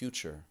a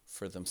future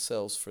for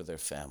themselves, for their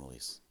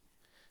families.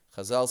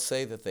 Chazal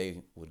say that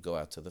they would go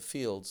out to the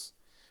fields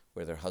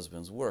where their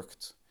husbands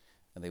worked,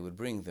 and they would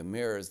bring the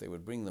mirrors, they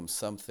would bring them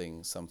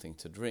something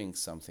to drink,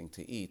 something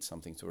to eat,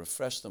 something to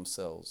refresh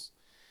themselves.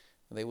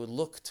 And they would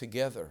look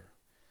together.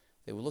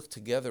 They would look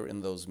together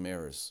in those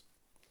mirrors.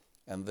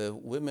 And the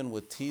women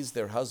would tease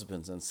their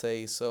husbands and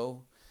say,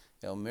 so,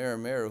 mirror,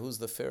 mirror, who's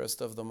the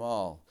fairest of them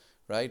all?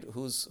 Right?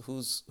 Who's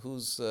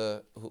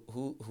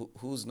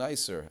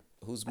nicer?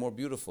 Who's more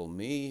beautiful,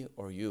 me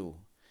or you?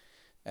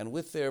 And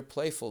with their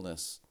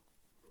playfulness,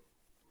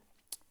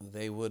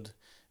 they would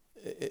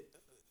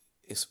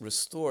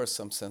restore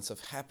some sense of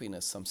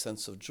happiness, some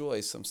sense of joy,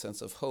 some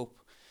sense of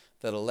hope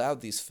that allowed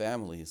these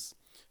families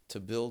to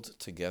build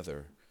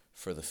together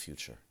for the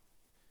future.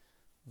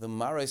 The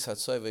Marais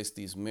Hatzoves,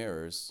 these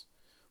mirrors,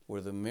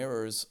 were the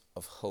mirrors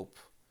of hope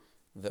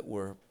that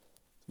were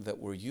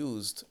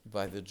used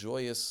by the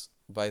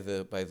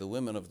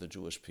women of the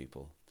Jewish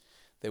people.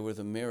 They were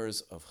the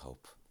mirrors of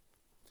hope.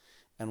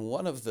 And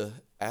one of the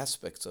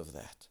aspects of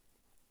that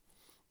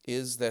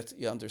is that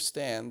you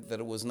understand that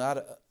it was not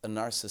a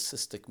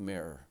narcissistic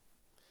mirror.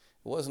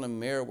 It wasn't a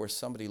mirror where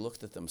somebody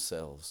looked at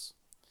themselves.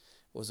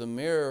 It was a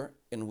mirror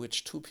in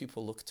which two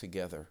people looked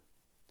together.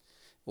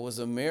 It was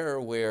a mirror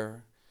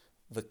where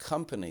the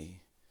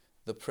company,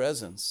 the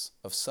presence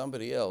of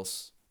somebody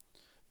else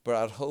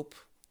brought hope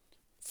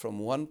from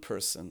one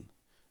person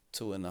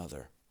to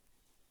another.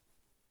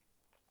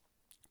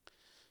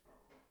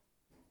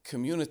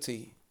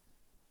 Community,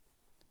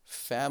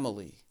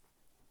 family,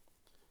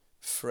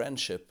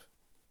 friendship,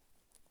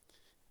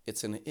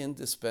 it's an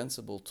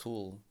indispensable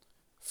tool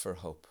for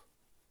hope.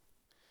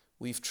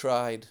 We've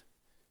tried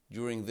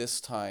during this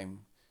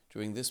time,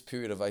 during this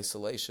period of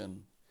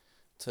isolation,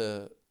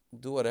 to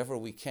do whatever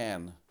we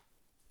can.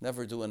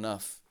 Never do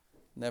enough,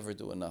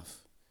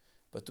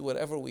 but do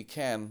whatever we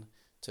can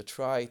to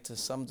try to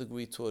some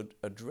degree to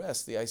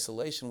address the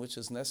isolation which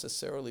is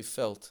necessarily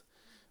felt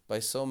by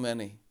so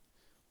many,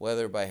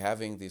 whether by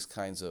having these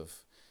kinds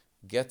of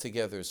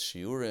get-togethers,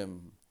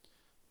 shiurim,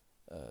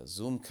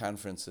 Zoom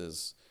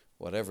conferences,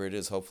 whatever it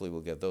is. Hopefully we'll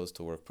get those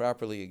to work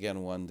properly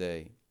again one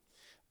day.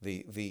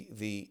 The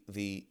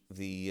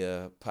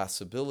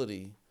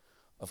possibility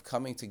of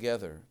coming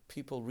together,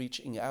 people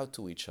reaching out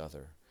to each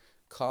other,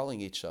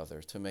 calling each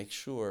other to make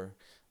sure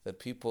that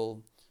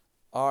people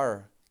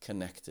are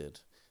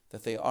connected,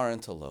 that they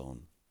aren't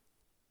alone.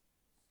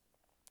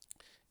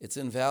 It's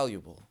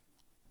invaluable.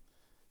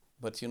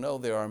 But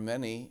there are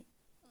many,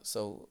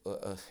 some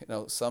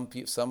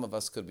of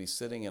us could be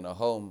sitting in a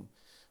home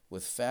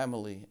with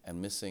family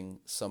and missing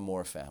some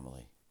more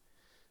family.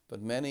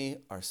 But many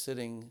are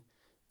sitting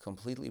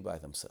completely by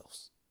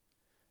themselves.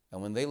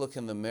 And when they look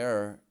in the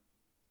mirror,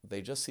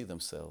 they just see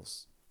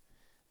themselves.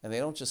 And they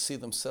don't just see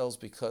themselves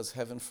because,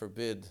 heaven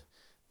forbid,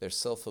 they're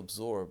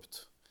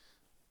self-absorbed.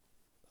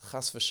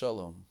 Chas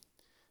v'shalom.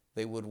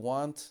 They would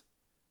want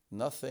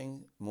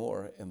nothing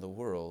more in the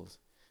world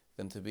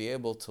than to be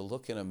able to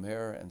look in a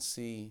mirror and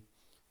see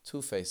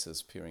two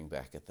faces peering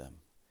back at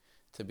them.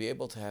 To be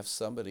able to have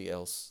somebody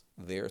else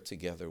there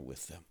together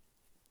with them.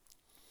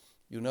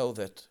 You know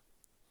that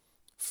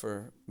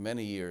for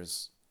many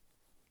years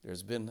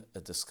there's been a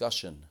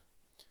discussion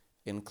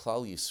in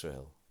Klal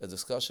Yisrael, a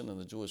discussion in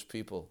the Jewish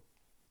people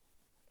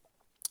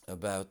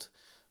about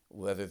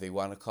whether they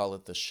want to call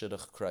it the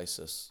Shidduch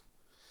crisis,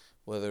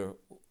 whether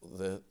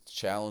the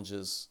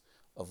challenges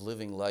of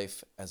living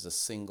life as a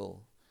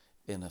single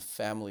in a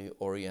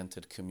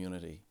family-oriented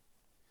community.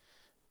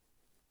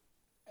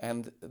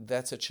 And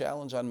that's a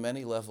challenge on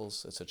many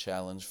levels. It's a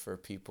challenge for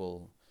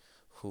people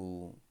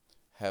who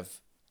have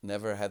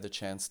never had the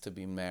chance to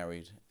be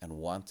married and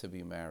want to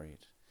be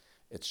married.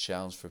 It's a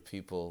challenge for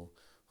people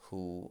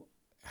who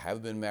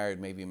have been married,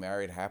 maybe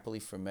married happily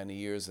for many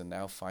years, and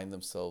now find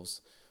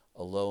themselves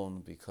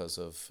alone because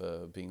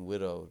of being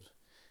widowed.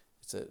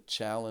 It's a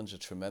challenge, a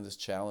tremendous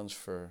challenge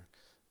for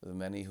the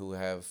many who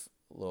have,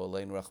 lo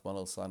alein rachman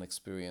al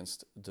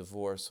experienced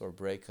divorce or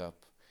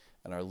breakup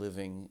and are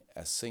living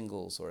as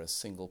singles or as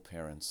single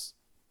parents.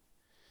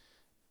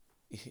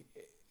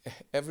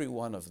 Every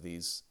one of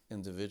these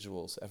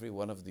individuals, every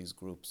one of these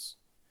groups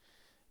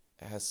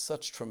has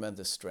such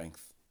tremendous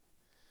strength.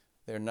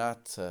 They're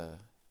not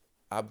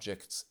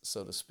objects,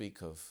 so to speak,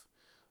 of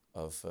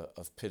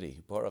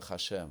pity. Baruch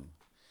Hashem,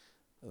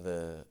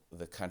 the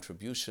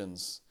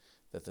contributions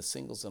that the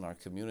singles in our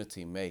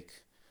community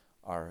make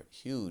are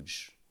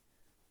huge.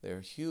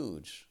 They're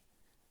huge,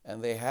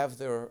 and they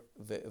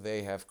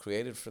have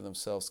created for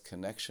themselves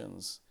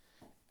connections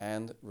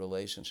and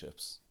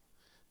relationships.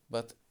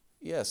 But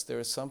yes, there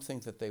is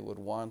something that they would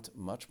want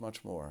much,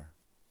 much more.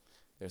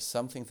 There's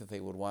something that they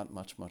would want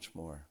much, much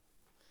more.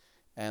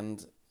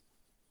 And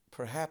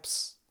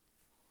perhaps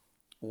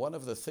one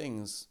of the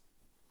things,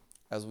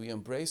 as we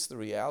embrace the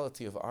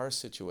reality of our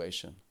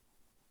situation,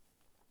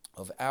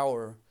 of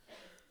our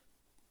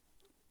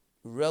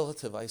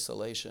relative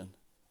isolation,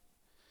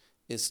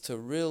 is to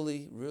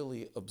really,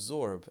 really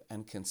absorb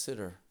and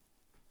consider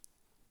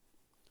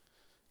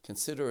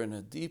in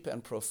a deep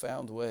and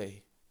profound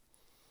way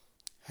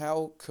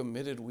how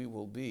committed we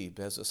will be,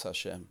 Be'ezus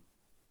Hashem,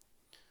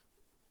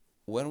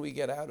 when we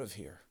get out of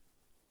here,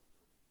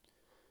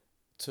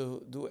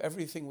 to do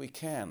everything we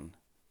can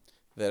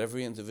that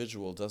every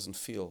individual doesn't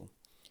feel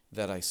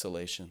that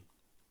isolation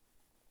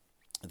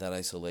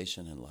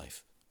in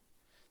life,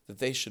 that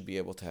they should be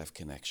able to have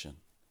connection,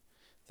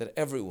 that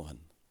everyone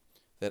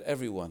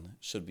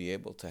should be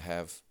able to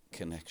have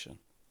connection.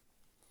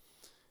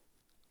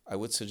 I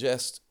would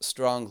suggest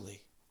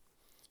strongly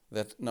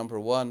that, number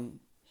one,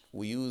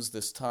 we use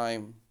this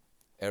time,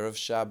 Erev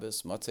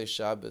Shabbos, Motzei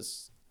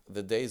Shabbos,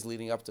 the days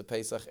leading up to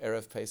Pesach,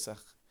 Erev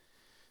Pesach,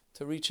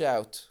 to reach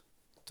out.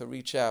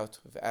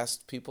 We've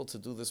asked people to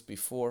do this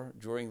before,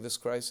 during this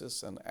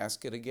crisis, and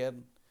ask it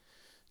again,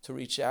 to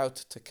reach out,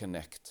 to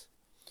connect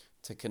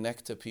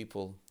to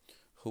people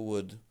who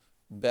would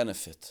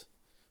benefit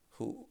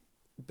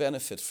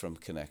from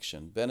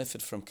connection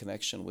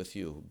with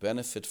you,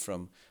 benefit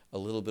from a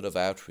little bit of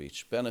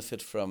outreach,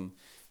 benefit from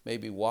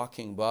maybe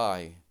walking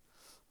by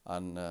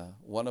on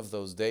one of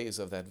those days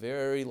of that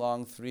very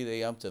long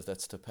 3-day Yom Tov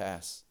that's to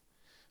pass.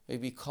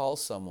 Maybe call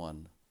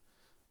someone,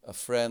 a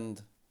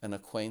friend, an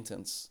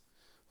acquaintance,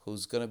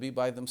 who's going to be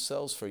by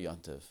themselves for Yom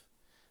Tov,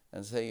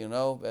 and say,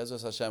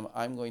 Be'ezus Hashem,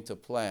 I'm going to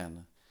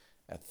plan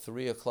at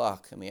 3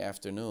 o'clock in the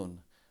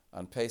afternoon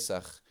on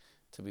Pesach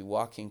to be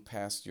walking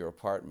past your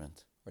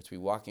apartment or to be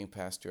walking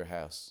past your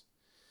house.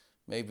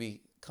 Maybe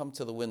come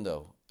to the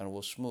window and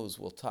we'll schmooze,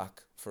 we'll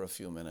talk for a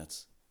few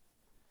minutes.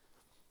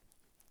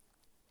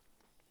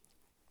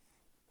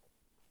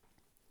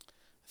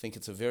 I think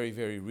it's a very,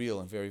 very real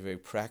and very, very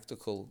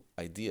practical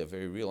idea,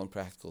 very real and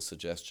practical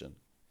suggestion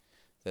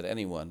that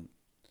anyone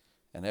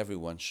and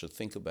everyone should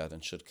think about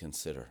and should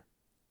consider,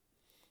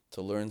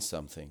 to learn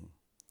something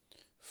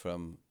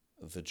from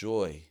the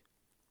joy,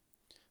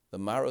 the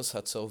Maros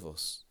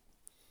Hatzovos,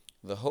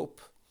 the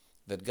hope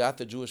that got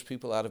the Jewish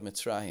people out of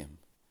Mitzrayim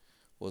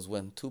was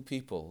when two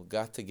people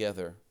got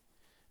together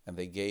and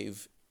they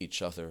gave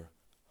each other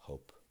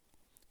hope.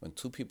 When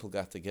two people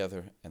got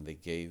together and they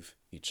gave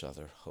each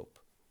other hope.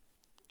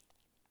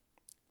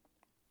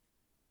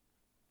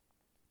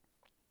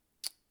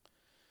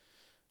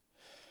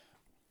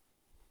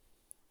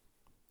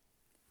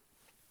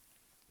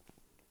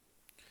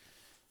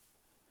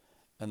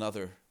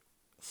 Another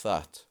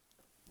thought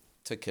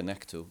to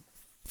connect to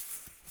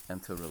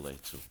and to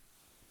relate to.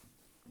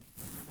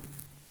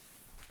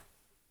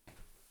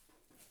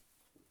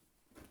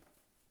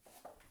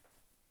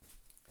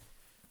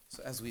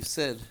 So as we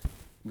said,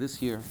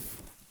 this year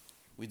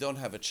we don't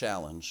have a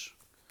challenge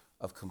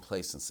of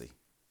complacency.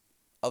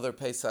 Other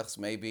Pesachs,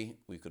 maybe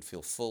we could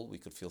feel full, we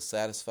could feel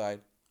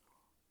satisfied,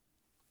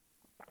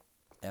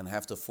 and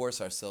have to force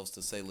ourselves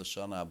to say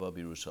L'shana Haba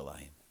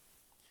B'Yerushalayim.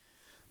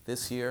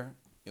 This year,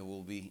 it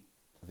will be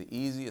the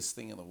easiest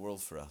thing in the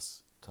world for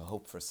us to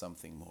hope for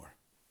something more.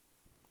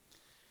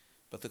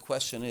 But the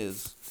question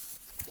is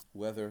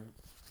whether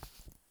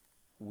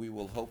we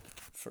will hope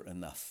for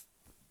enough.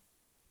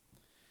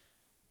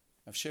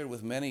 I've shared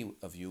with many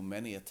of you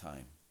many a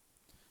time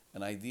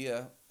an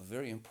idea, a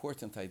very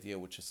important idea,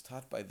 which is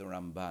taught by the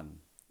Ramban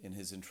in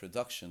his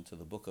introduction to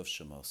the book of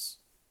Shemos.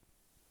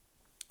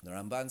 The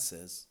Ramban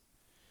says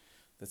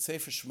that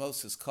Sefer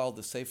Shemos is called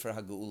the Sefer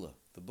HaGeula,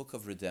 the book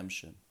of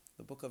redemption,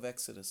 the book of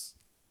Exodus.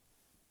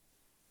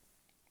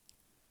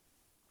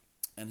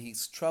 And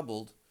he's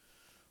troubled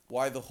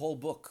why the whole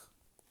book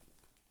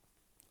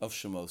of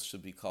Shemos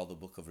should be called the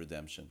book of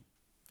redemption.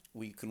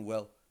 We can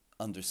well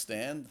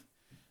understand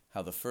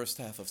how the first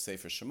half of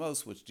Sefer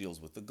Shemos, which deals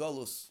with the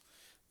Golus,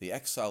 the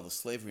exile, the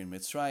slavery in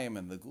Mitzrayim,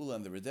 and the Gula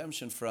and the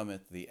redemption from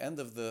it, the end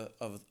of the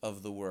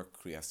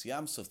work, Kriyas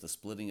Yamsuf, the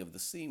splitting of the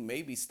sea,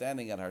 maybe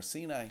standing at Har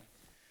Sinai.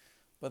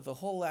 But the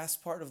whole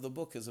last part of the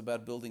book is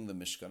about building the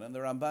Mishkan. And the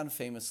Ramban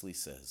famously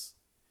says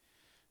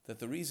that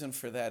the reason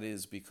for that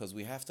is because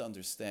we have to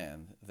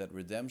understand that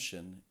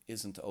redemption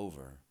isn't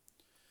over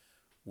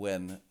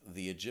when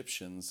the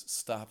Egyptians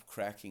stop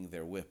cracking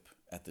their whip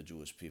at the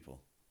Jewish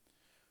people.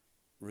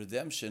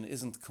 Redemption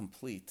isn't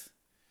complete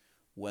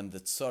when the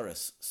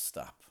tsaras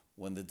stop,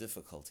 when the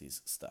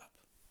difficulties stop.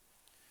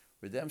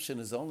 Redemption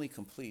is only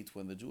complete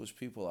when the Jewish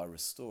people are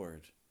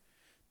restored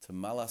to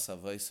malas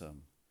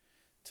avaisam,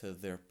 to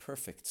their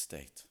perfect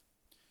state,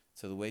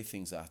 to the way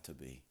things ought to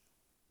be.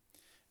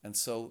 And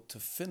so to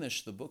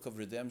finish the book of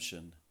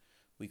redemption,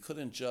 we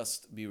couldn't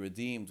just be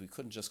redeemed, we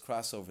couldn't just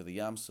cross over the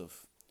Yam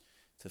Suf.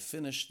 To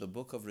finish the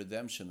book of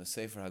redemption, the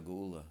Sefer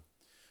HaGeula,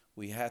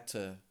 we had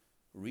to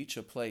reach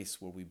a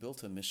place where we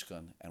built a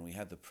Mishkan and we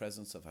had the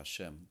presence of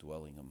Hashem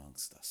dwelling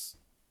amongst us.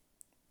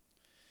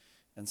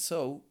 And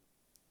so,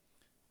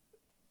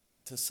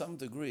 to some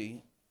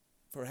degree,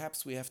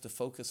 perhaps we have to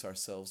focus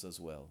ourselves as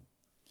well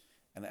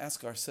and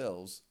ask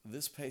ourselves,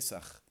 this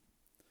Pesach,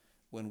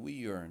 when we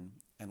yearn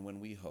and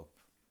when we hope,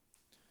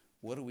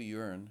 what do we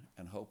yearn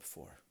and hope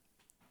for?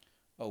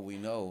 Oh, we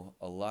know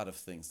a lot of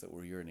things that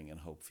we're yearning and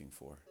hoping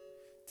for.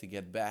 To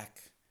get back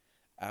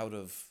out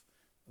of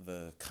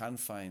the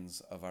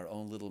confines of our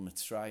own little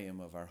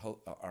Mitzrayim, of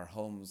our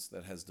homes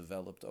that has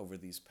developed over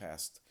these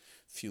past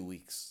few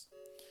weeks.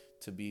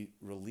 To be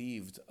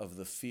relieved of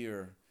the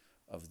fear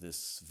of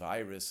this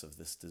virus, of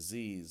this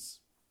disease.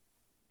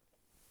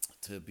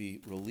 To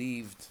be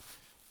relieved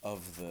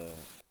of the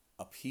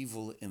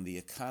upheaval in the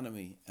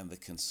economy and the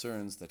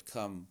concerns that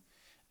come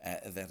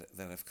that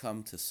have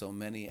come to so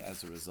many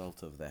as a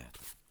result of that.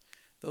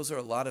 Those are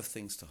a lot of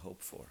things to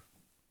hope for.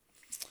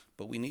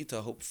 But we need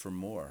to hope for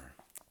more.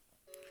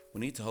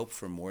 We need to hope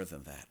for more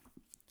than that.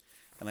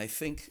 And I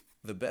think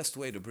the best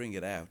way to bring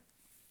it out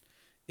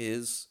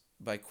is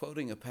by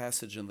quoting a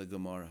passage in the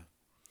Gemara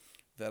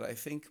that I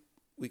think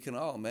we can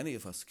all, many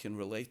of us, can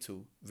relate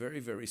to very,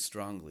 very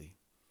strongly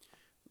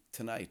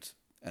tonight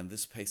and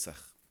this Pesach.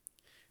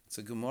 It's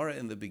a Gemara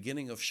in the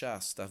beginning of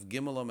Shas, Daf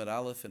Gimel Amud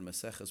Aleph in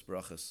Maseches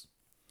Brachas.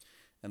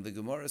 And the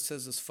Gemara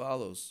says as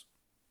follows.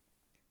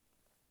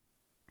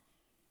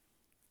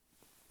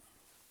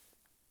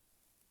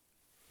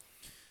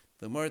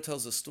 The Gemara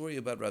tells a story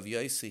about Rav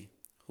Yosi,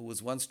 who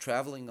was once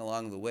traveling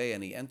along the way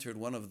and he entered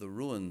one of the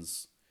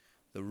ruins,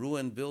 the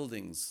ruined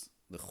buildings,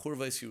 the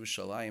Churvas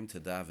Yerushalayim to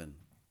daven.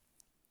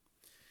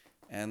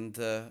 And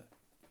the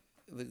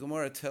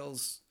Gemara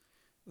tells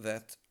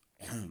that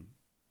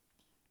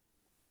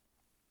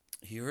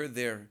he heard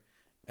there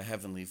a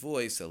heavenly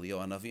voice.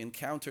 Eliyahu Hanavi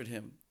encountered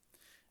him.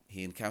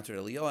 He encountered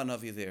Eliyahu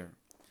Hanavi there.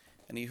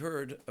 And he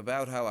heard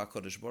about how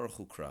HaKadosh Baruch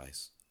Hu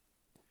cries.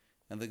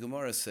 And the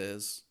Gemara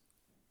says,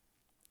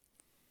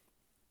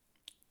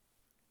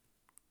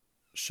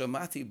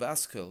 Shamati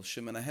Baskel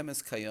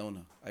Shemenahemes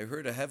Kayona. I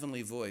heard a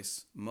heavenly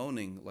voice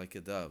moaning like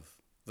a dove.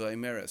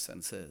 V'aimeres,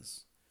 and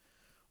says,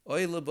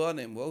 Oy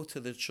lebanim, woe to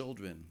the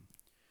children.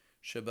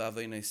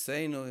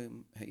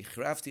 Sheba'aveineseinu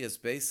ichrafti es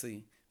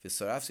beisi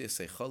v'sarafti es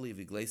eicholi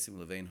v'gleisim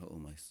levein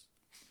ha'umais.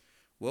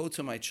 Woe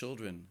to my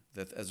children,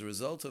 that as a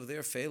result of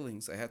their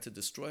failings I had to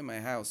destroy my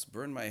house,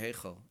 burn my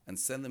heichal, and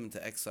send them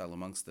into exile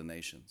amongst the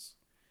nations.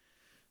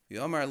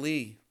 V'yomar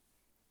li,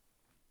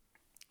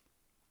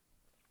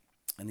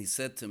 and he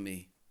said to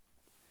me,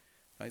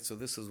 right, so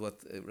this is what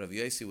Rav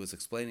Yosi was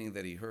explaining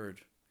that he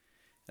heard.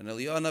 And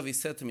Eliyahu Hanavi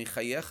said to me,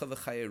 Chayecha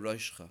v'chaye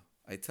roshcha,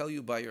 I tell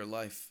you by your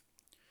life.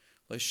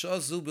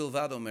 Leishazu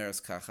bilvad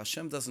omeres kach.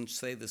 Hashem doesn't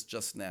say this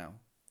just now.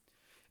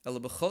 Ela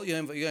b'chol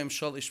yom v'yom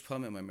shalish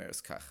pamim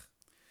omeres kach.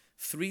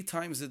 3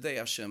 times a day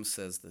Hashem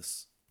says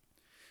this.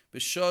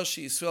 B'shah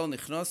sheYisrael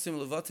nichnasim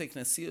levatei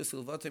knesios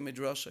levatei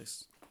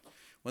midrashes.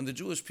 When the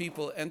Jewish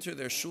people enter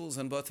their shuls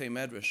and batei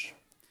medrash,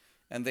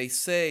 and they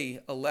say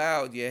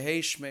aloud, Yehei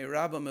Shmei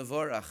Rabba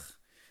Mevorach,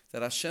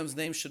 that Hashem's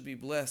name should be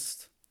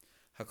blessed.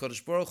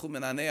 HaKadosh Baruch Hu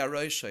menanei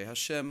aroshei,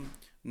 Hashem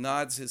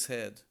nods his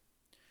head.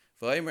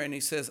 V'aymer, and he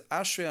says,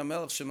 Ashrei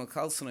HaMelech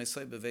shemalkal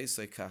s'naisei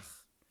beveisei kach.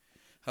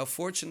 How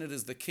fortunate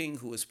is the king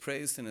who is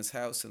praised in his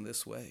house in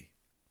this way.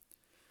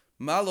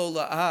 Malo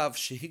la'av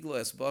shehiglo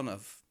es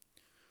bonav.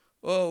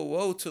 Oh,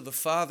 woe to the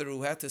father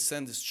who had to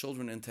send his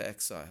children into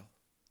exile.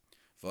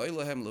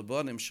 V'oilohem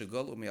lebonim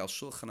shegolu mi'al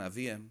shulchan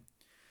aviem.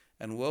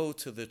 And woe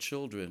to the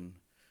children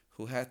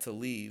who had to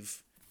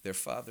leave their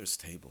father's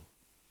table.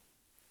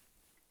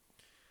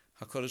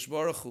 HaKadosh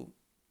Baruch Hu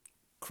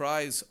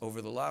cries over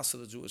the loss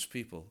of the Jewish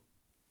people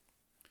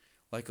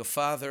like a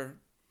father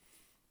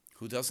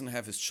who doesn't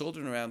have his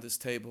children around his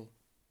table,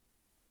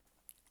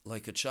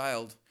 like a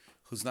child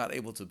who's not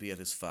able to be at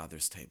his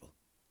father's table.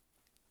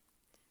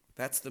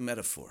 That's the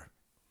metaphor.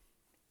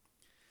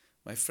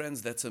 My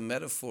friends, that's a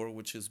metaphor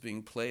which is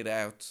being played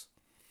out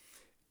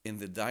in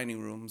the dining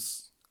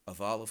rooms of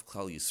all of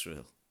Klal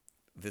Yisrael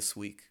this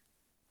week,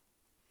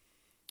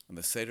 on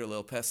the Seder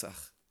Leil Pesach.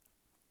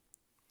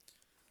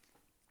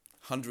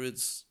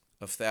 Hundreds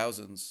of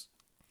thousands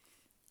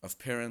of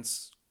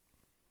parents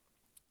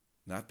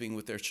not being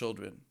with their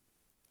children,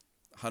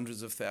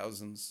 hundreds of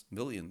thousands,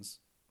 millions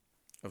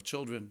of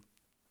children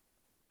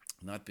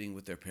not being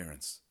with their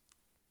parents.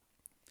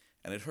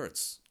 And it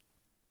hurts.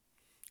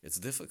 It's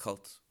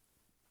difficult.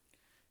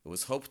 It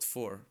was hoped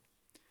for,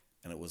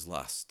 and it was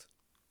lost.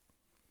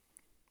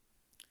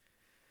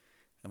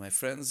 And my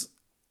friends,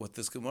 what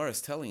this Gemara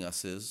is telling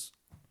us is,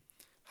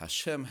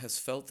 Hashem has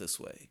felt this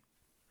way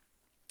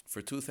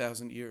for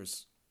 2,000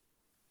 years.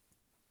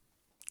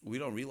 We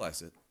don't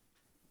realize it,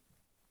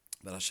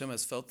 but Hashem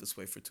has felt this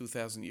way for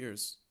 2,000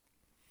 years,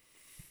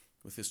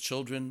 with his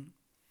children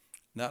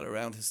not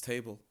around his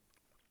table.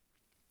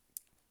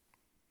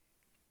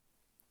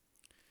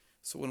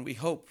 So when we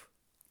hope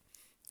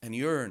and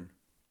yearn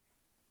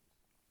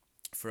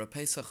for a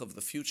Pesach of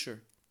the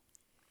future,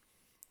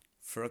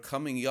 for a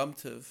coming Yom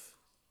Tov,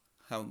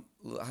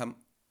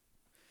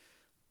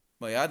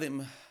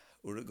 Mayadim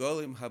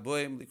uregolim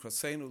haboim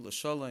likraseinu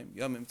l'sholem,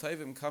 Yomim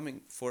Tovim,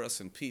 coming for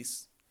us in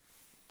peace.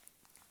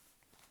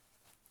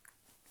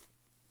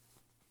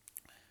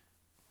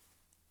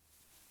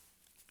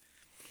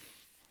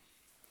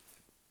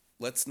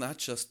 Let's not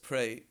just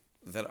pray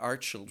that our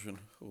children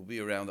will be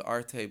around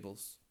our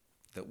tables,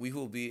 that we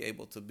will be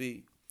able to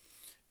be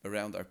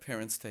around our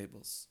parents'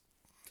 tables,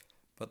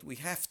 but we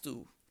have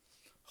to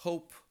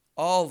hope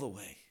all the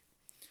way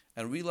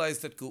and realize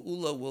that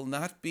Geula will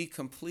not be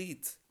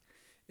complete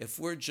if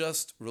we're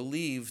just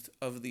relieved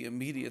of the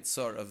immediate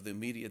sorrow, of the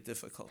immediate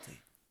difficulty.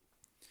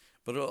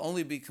 But it will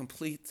only be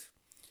complete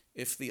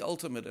if the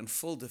ultimate and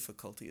full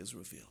difficulty is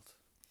revealed.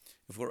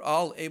 If we're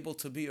all able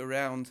to be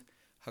around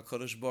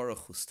HaKadosh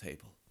Baruch Hu's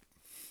table,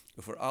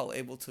 if we're all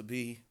able to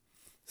be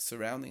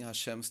surrounding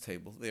Hashem's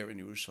table there in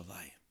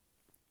Yerushalayim.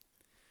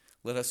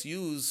 Let us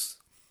use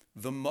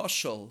the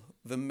mashal,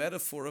 the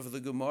metaphor of the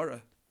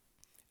Gemara,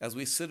 as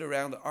we sit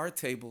around our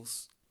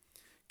tables.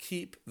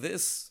 Keep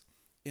this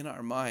in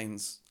our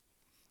minds.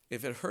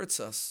 If it hurts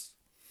us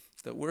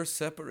that we're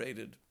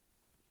separated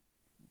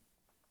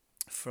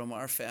from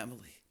our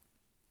family,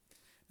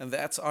 and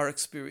that's our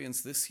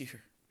experience this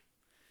year,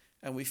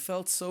 and we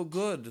felt so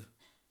good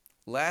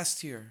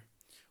last year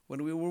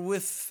when we were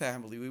with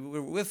family, we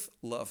were with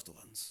loved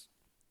ones.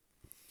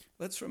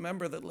 Let's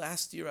remember that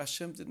last year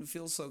Hashem didn't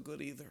feel so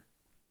good either,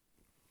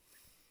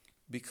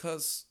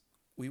 because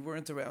we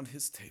weren't around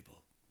his table.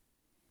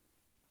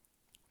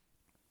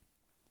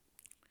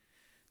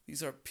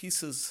 These are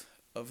pieces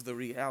of the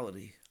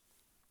reality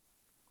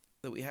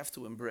that we have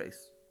to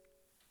embrace,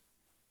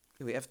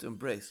 that we have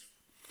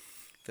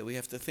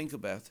to think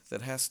about,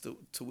 that has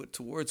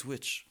towards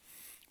which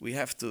we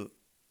have to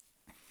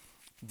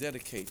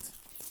dedicate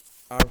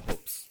our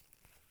hopes.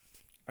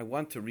 I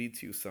want to read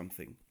to you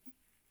something.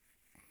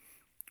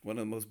 One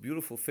of the most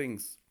beautiful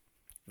things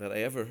that I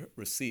ever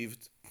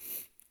received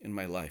in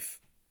my life.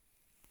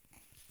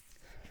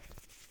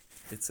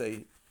 It's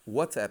a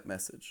WhatsApp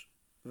message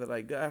that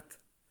I got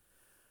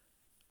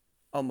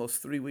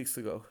almost 3 weeks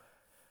ago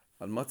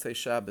on Motzei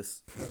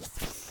Shabbos,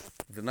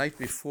 the night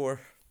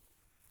before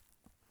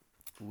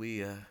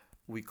we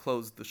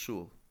closed the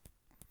shul.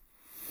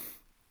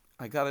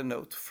 I got a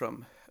note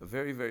from a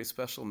very, very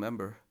special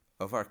member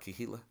of our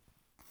Kehillah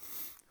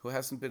who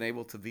hasn't been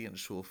able to be in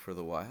shul for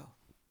a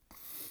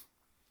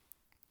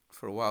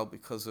while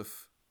because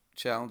of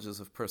challenges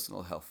of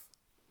personal health.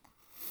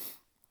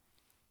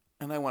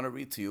 And I want to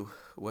read to you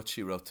what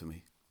she wrote to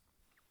me.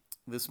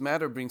 This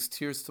matter brings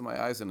tears to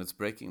my eyes and it's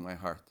breaking my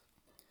heart.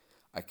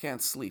 I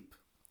can't sleep.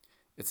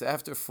 It's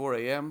after 4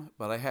 a.m.,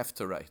 but I have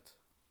to write.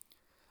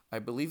 I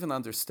believe and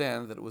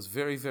understand that it was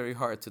very, very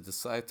hard to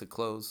decide to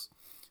close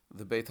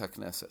the Beit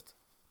HaKnesset.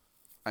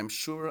 I'm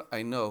sure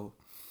I know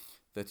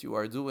that you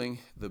are doing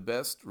the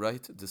best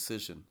right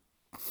decision.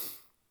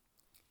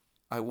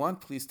 I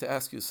want please to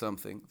ask you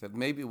something that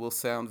maybe will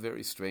sound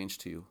very strange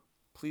to you.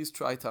 Please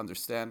try to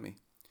understand me.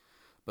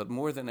 But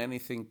more than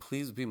anything,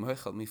 please be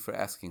mochel me for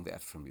asking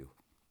that from you.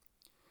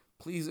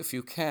 Please, if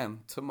you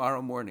can,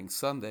 tomorrow morning,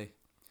 Sunday,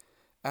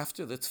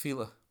 after the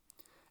tefillah,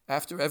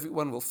 after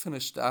everyone will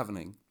finish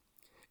davening,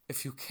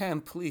 if you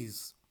can,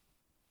 please,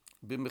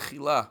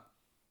 b'mechila,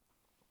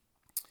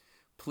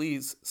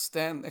 please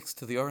stand next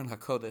to the Aron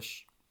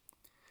HaKodesh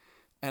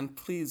and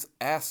please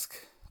ask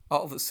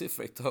all the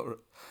Sifrei Torah.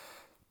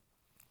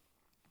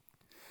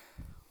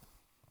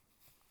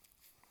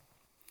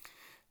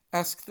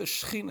 Ask the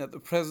Shechina, the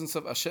presence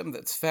of Hashem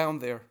that's found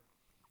there,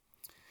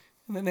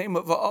 in the name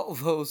of all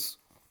those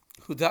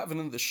who daven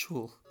in the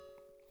shul,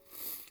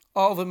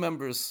 all the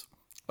members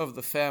of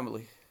the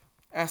family.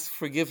 Ask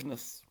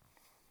forgiveness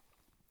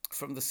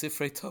from the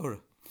Sifrei Torah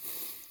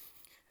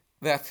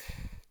that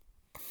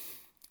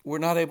we're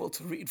not able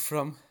to read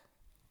from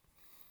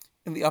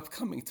in the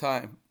upcoming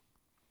time,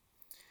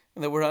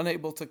 and that we're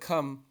unable to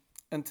come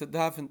and to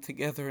daven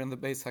together in the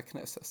Beis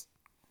HaKnesset.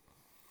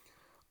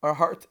 Our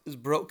heart is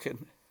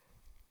broken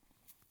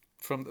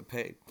from the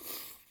pain.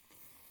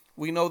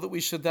 We know that we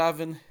should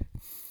daven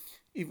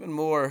even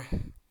more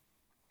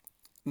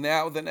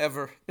now than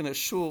ever in a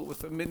shul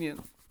with a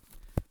minyan,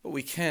 but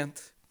we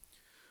can't.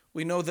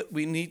 We know that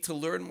we need to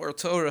learn more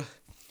Torah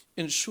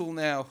in shul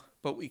now,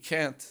 but we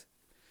can't.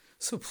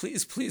 So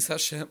please, please,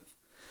 Hashem,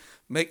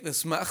 make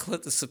this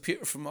machla disappear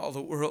from all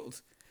the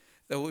world,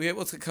 that we'll be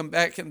able to come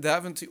back and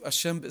daven to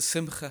Hashem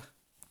b'simcha,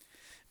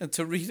 and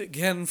to read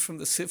again from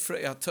the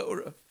Sifrei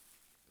HaTorah,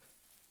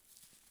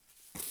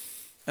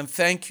 and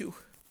thank you,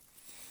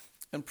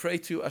 and pray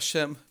to you,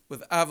 Hashem,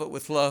 with ava,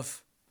 with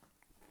love.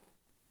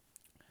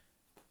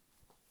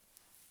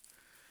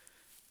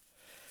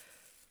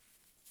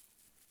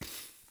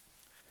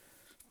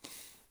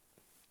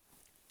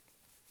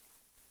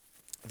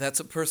 That's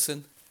a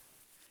person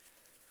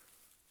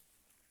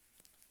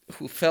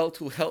who felt,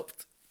 who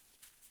helped,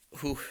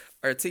 who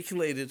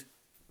articulated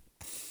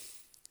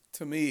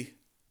to me,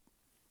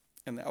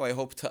 and now I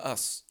hope to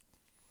us,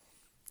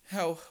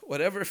 how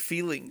whatever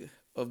feeling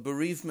of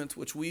bereavement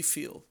which we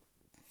feel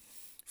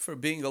for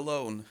being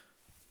alone,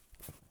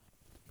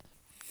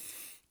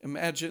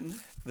 imagine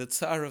the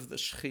tsar of the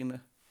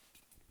Shekhinah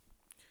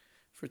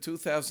for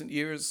 2,000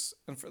 years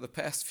and for the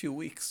past few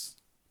weeks.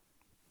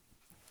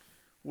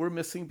 We're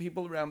missing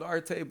people around our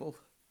table.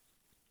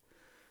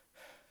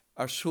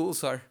 Our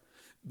shuls are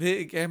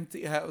big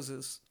empty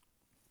houses.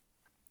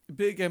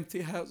 Big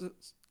empty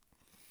houses.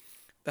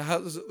 The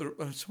houses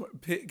are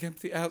big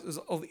empty houses,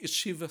 all the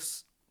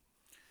yeshivas.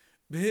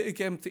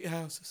 Big empty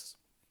houses.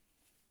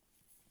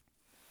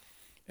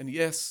 And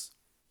yes,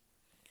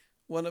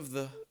 one of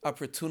the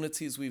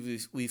opportunities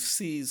we've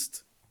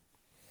seized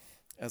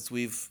as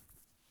we've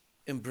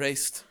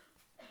embraced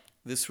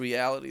this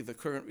reality, the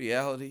current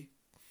reality,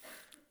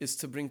 is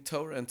to bring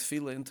Torah and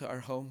Tefillah into our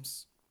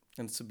homes.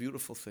 And it's a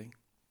beautiful thing.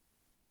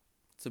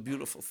 It's a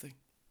beautiful thing.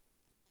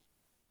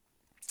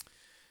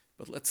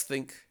 But let's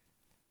think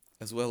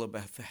as well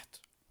about that.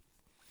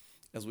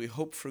 As we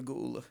hope for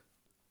Geula,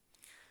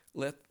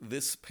 let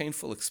this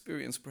painful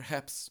experience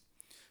perhaps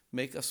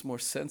make us more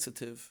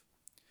sensitive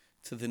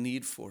to the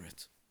need for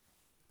it.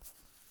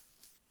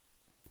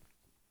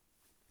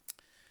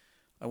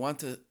 I want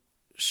to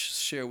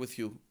share with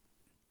you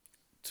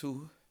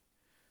two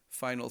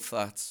final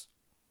thoughts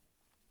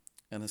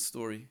and a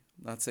story.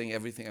 I'm not saying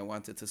everything I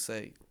wanted to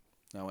say.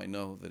 Now I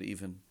know that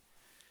even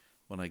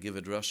when I give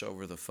a drush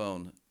over the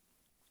phone,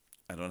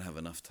 I don't have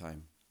enough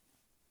time.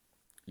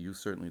 You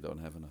certainly don't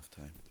have enough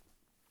time.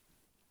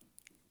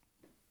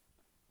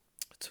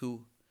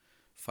 Two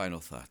final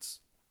thoughts.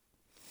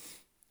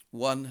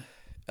 One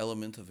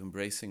element of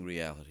embracing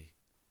reality.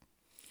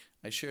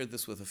 I shared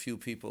this with a few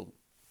people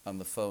on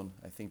the phone,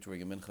 I think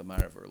during a Mincha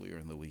Marav earlier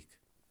in the week.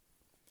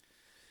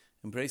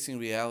 Embracing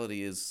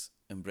reality is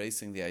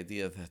embracing the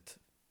idea that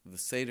the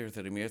Seder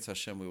that Emir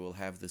Hashem we will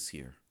have this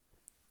year,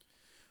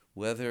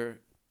 whether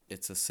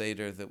it's a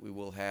Seder that we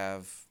will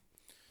have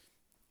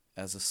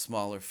as a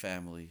smaller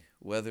family,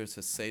 whether it's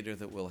a Seder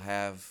that we'll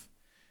have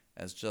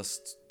as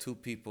just two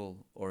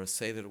people, or a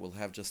Seder that we'll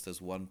have just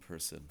as one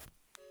person,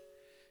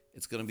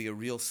 it's going to be a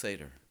real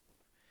Seder,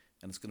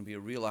 and it's going to be a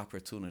real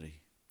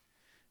opportunity.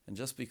 And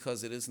just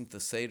because it isn't the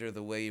Seder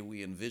the way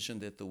we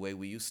envisioned it, the way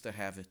we used to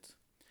have it,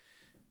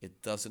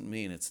 it doesn't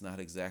mean it's not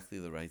exactly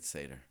the right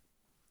Seder.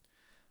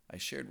 I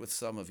shared with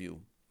some of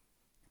you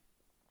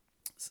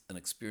an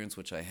experience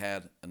which I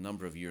had a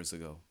number of years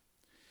ago.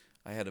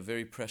 I had a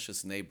very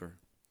precious neighbor.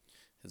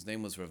 His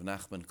name was Rav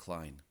Nachman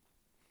Klein.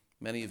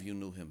 Many of you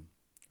knew him.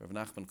 Rav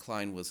Nachman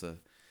Klein was a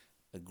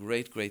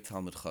great, great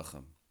Talmid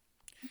Chacham.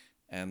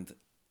 And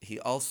he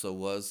also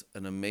was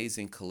an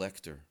amazing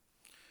collector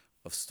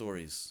of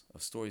stories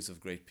of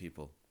great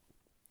people.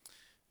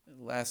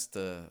 The last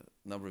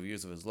number of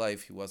years of his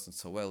life, he wasn't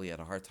so well. He had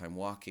a hard time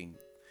walking.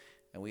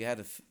 And we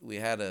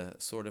had a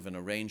sort of an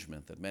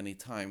arrangement that many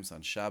times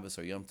on Shabbos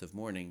or Yom Tov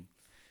morning,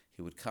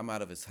 he would come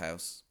out of his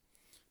house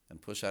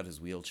and push out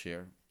his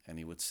wheelchair, and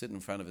he would sit in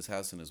front of his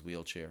house in his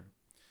wheelchair.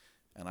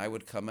 And I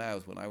would come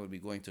out when I would be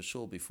going to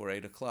shul before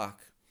 8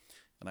 o'clock,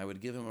 and I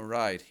would give him a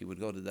ride. He would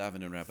go to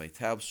daven in Rabbi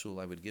Taub's shul.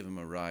 I would give him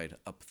a ride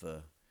up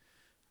the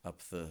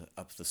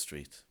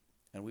street,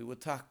 and we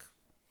would talk.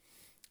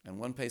 And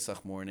one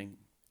Pesach morning,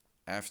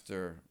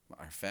 after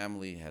our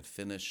family had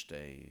finished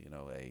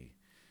a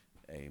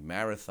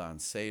marathon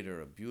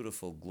Seder, a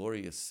beautiful,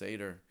 glorious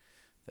Seder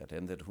that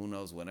ended, who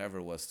knows, whenever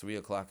it was, 3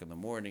 o'clock in the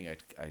morning,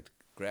 I'd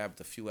grabbed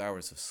a few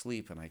hours of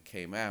sleep and I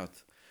came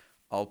out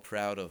all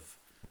proud of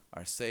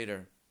our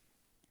Seder.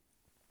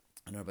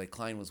 And Rabbi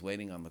Klein was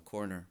waiting on the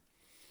corner,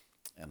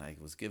 and I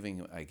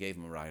gave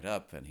him a ride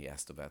up, and he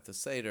asked about the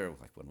Seder,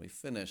 like when we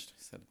finished.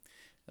 He said,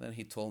 and then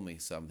he told me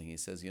something. He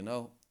says,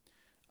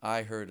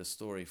 I heard a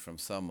story from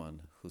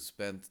someone who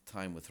spent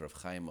time with Rav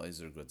Chaim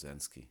Ozer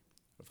Grodzensky.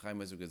 Rav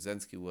Chaim Ozer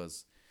Grodzensky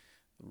was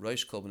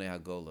Rosh Kol Bnei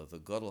Hagola, the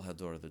Gadol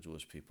Hador of the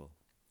Jewish people.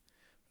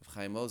 Rav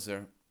Chaim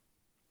Ozer,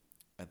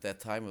 at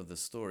that time of the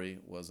story,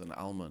 was an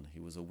alman.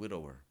 He was a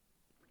widower.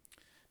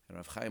 And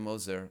Rav Chaim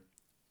Ozer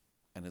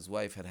and his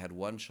wife had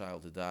one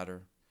child, a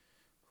daughter,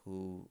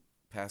 who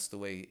passed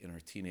away in her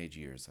teenage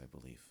years, I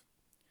believe.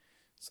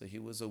 So he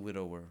was a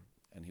widower,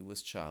 and he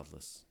was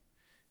childless.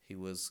 He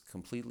was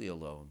completely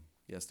alone.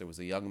 Yes, there was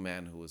a young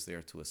man who was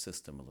there to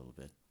assist him a little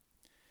bit.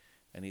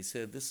 And he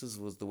said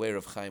was the way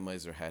Rav Chaim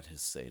Ozer had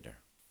his Seder.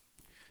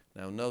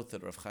 Now note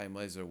that Rav Chaim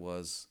Ozer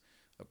was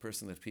a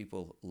person that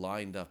people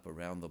lined up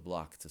around the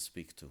block to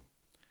speak to.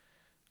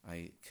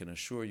 I can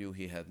assure you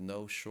he had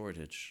no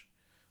shortage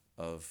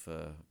of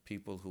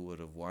people who would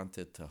have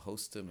wanted to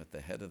host him at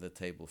the head of the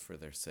table for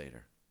their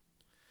Seder.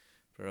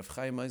 But Rav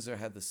Chaim Ozer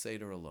had the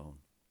Seder alone.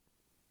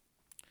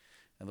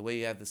 And the way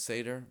he had the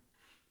Seder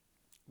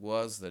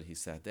was that he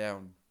sat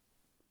down,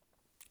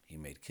 he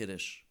made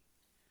Kiddush,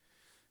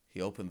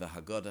 he opened the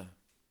Haggadah,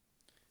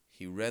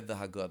 he read the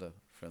Haggadah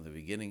from the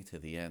beginning to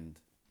the end.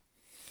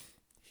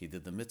 He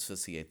did the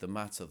mitzvahs, he ate the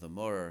matzah, the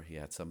morer, he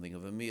had something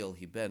of a meal,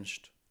 he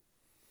benched.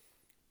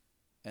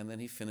 And then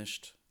he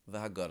finished the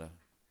Haggadah.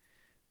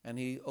 And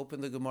he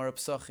opened the Gemara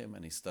Psachim,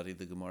 and he studied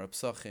the Gemara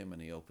Psachim,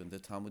 and he opened the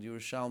Talmud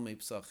Yerushalmi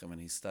Psachim,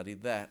 and he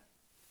studied that.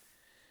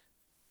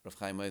 Rav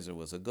Chaim Ozer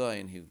was a guy,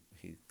 and he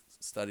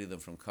studied them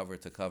from cover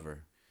to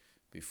cover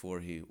before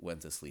he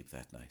went to sleep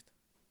that night.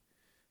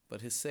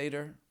 But his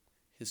Seder,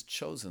 his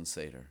chosen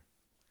Seder,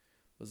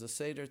 was a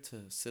Seder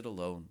to sit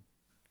alone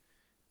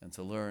and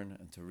to learn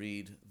and to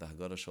read the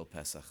Haggadah Shel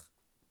Pesach,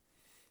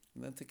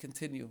 and then to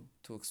continue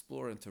to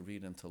explore and to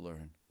read and to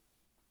learn.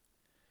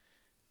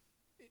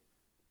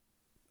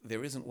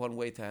 There isn't one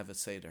way to have a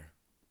Seder.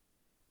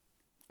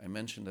 I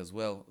mentioned as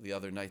well the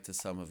other night to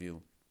some of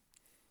you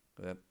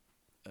that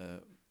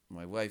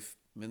my wife,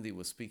 Mindy,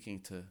 was speaking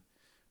to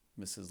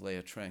Mrs.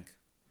 Leah Trenk,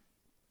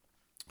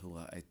 who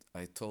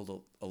I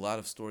told a lot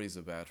of stories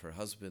about her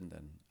husband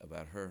and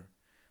about her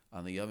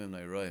on the Yomim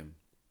Nairoim.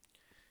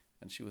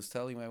 And she was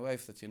telling my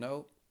wife that,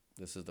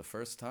 this is the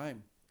first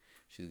time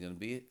she's going to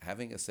be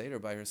having a Seder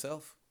by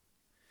herself.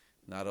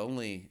 Not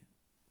only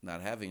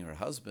not having her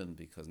husband,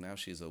 because now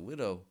she's a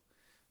widow,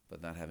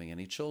 but not having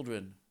any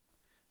children.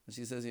 And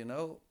she says,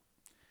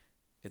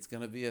 it's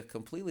going to be a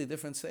completely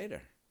different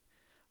Seder.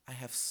 I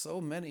have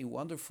so many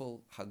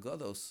wonderful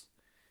Haggados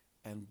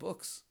and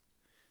books.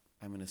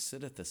 I'm going to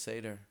sit at the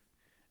Seder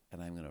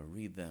and I'm going to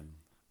read them.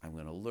 I'm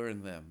going to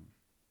learn them.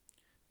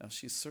 Now,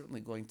 she's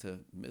certainly going to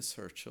miss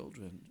her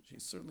children.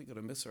 She's certainly going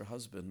to miss her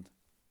husband.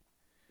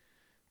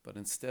 But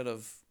instead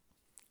of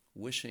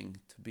wishing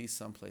to be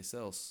someplace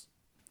else,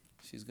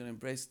 she's going to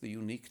embrace the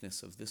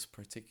uniqueness of this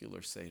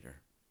particular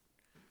Seder,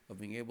 of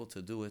being able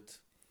to do it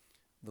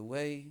the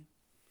way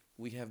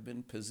we have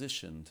been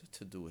positioned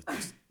to do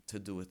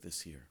it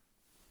this year.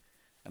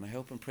 And I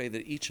hope and pray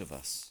that each of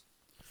us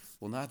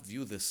will not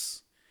view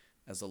this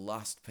as a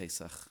lost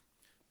Pesach,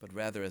 but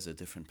rather as a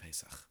different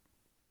Pesach.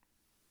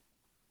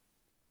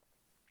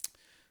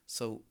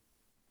 So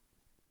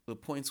the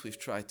points we've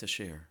tried to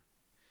share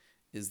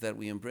is that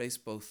we embrace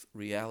both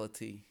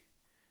reality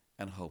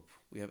and hope.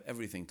 We have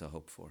everything to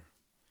hope for.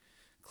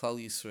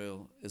 Klal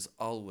Yisrael is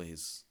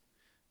always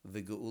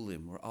the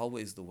Geulim. We're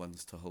always the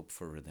ones to hope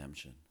for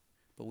redemption.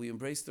 But we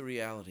embrace the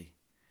reality.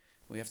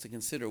 We have to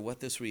consider what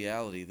this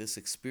reality, this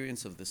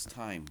experience of this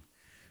time,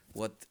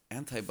 what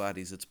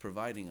antibodies it's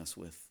providing us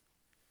with,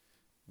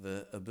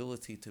 the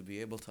ability to be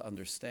able to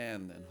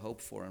understand and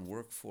hope for and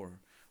work for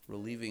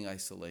relieving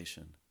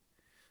isolation,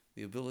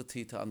 the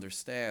ability to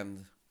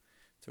understand,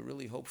 to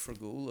really hope for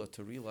Geula,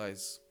 to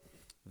realize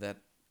that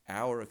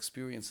our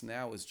experience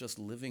now is just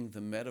living the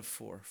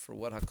metaphor for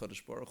what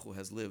HaKadosh Baruch Hu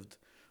has lived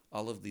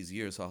all of these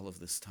years, all of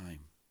this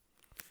time.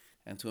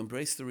 And to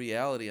embrace the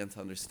reality and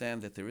to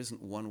understand that there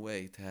isn't one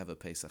way to have a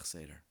Pesach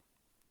Seder.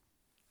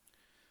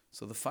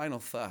 So the final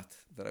thought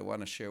that I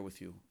want to share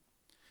with you,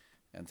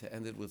 and to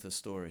end it with a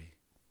story,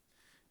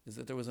 is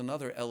that there was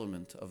another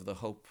element of the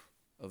hope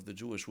of the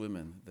Jewish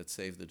women that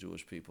saved the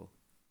Jewish people.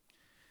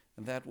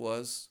 And that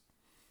was,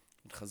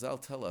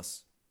 Chazal tell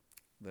us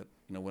that,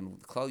 when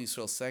Klal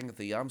Yisrael sang at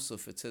the Yam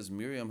Suf, it says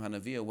Miriam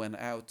Hanaviah went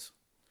out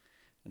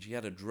and she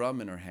had a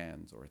drum in her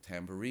hand or a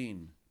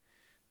tambourine.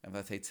 And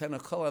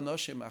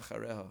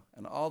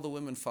all the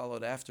women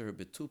followed after her,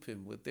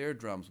 betupim, with their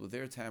drums, with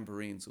their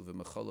tambourines, with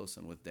mecholos,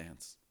 and with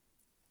dance.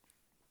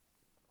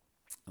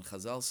 And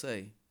Chazal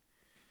say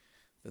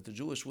that the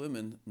Jewish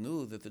women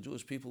knew that the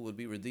Jewish people would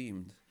be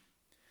redeemed.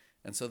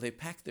 And so they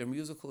packed their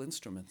musical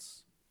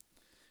instruments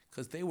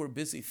because they were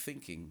busy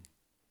thinking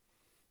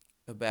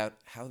about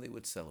how they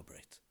would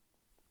celebrate.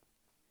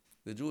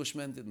 The Jewish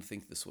men didn't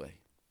think this way.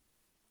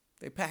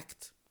 They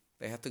packed.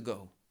 They had to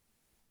go.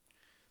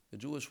 The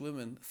Jewish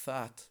women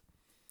thought,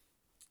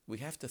 we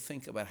have to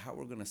think about how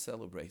we're going to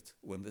celebrate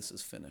when this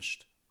is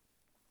finished.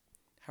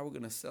 How we're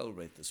going to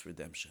celebrate this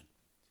redemption.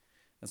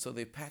 And so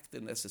they packed the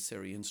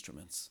necessary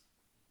instruments.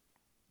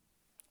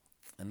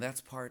 And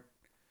that's part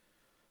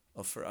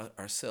of, for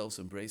ourselves,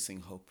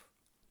 embracing hope.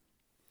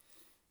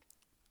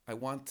 I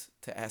want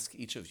to ask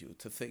each of you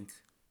to think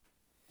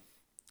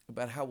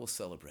about how we'll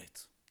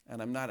celebrate.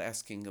 And I'm not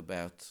asking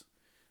about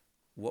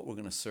what we're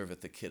going to serve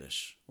at the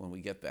Kiddush when we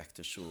get back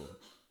to shul,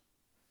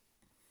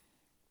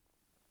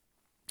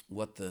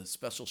 what the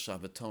special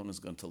Shabbaton is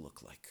going to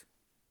look like.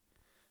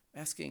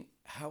 I'm asking,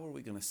 how are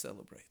we going to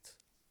celebrate?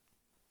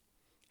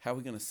 How are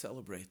we going to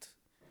celebrate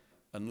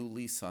a new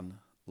lease on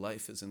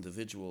life as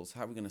individuals?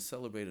 How are we going to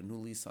celebrate a new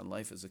lease on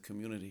life as a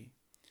community?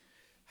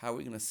 How are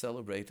we going to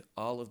celebrate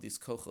all of these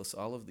kochos,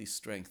 all of these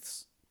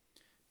strengths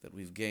that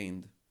we've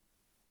gained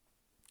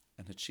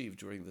and achieved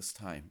during this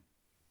time?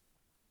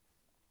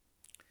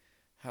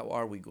 How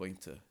are we going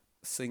to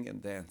sing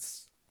and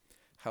dance?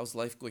 How's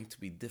life going to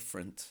be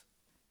different?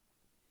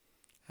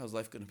 How's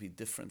life going to be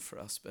different for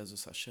us,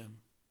 Be'ezus Hashem?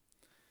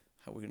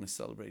 How we're going to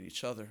celebrate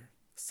each other,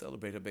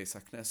 celebrate a Beis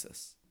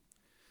HaKnesses,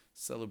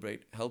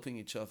 celebrate helping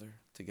each other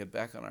to get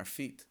back on our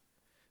feet,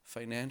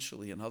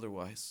 financially and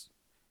otherwise.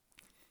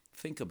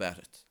 Think about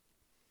it.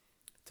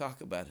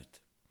 Talk about it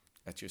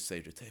at your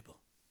Seder table.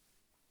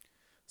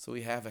 So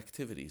we have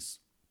activities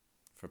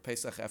for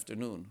Pesach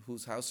afternoon.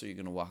 Whose house are you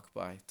going to walk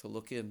by to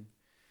look in?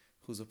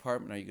 Whose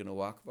apartment are you going to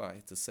walk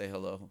by to say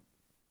hello?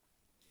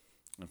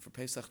 And for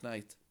Pesach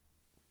night,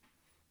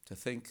 to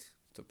think,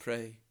 to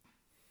pray,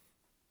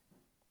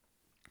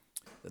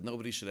 that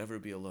nobody should ever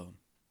be alone.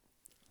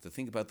 To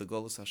think about the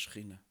Golus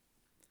HaShechina.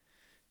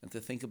 And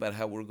to think about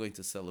how we're going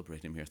to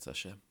celebrate Im Yirtzeh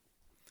Hashem,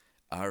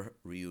 our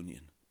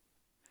reunion.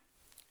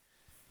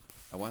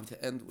 I want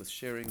to end with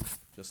sharing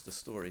just a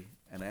story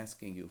and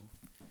asking you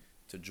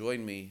to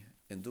join me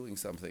in doing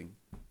something.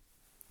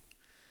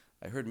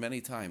 I heard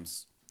many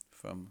times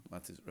from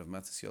Rav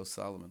Matisyahu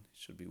Solomon, he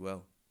should be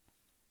well,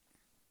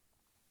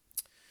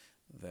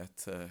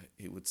 that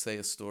he would say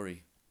a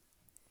story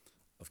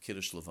of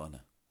Kiddush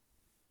Levana,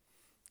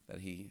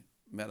 that he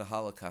met a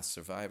Holocaust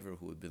survivor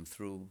who had been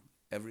through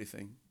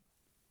everything,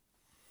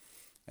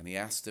 and he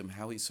asked him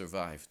how he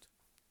survived.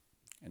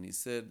 And he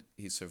said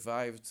he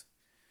survived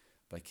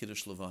by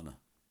Kiddush Levana.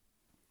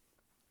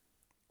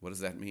 What does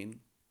that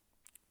mean?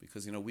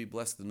 Because, we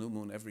bless the new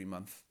moon every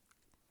month.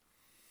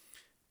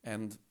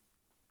 And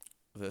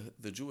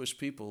the Jewish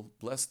people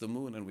bless the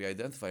moon, and we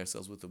identify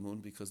ourselves with the moon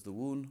because the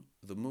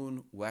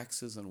moon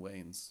waxes and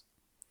wanes.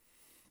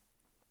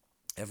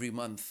 Every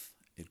month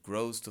it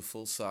grows to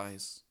full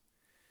size,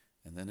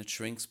 and then it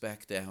shrinks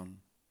back down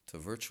to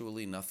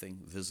virtually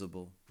nothing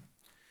visible,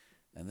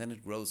 and then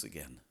it grows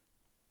again.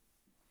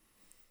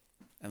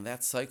 And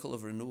that cycle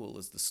of renewal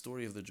is the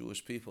story of the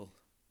Jewish people.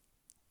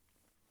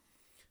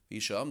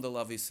 That's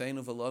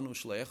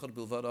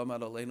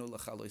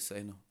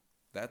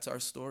our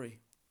story.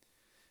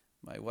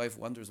 My wife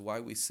wonders why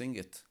we sing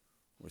it.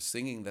 We're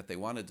singing that they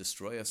want to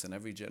destroy us in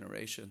every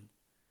generation.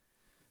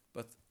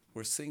 But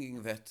we're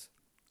singing that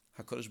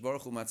HaKadosh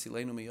Baruch Hu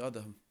Matzilenu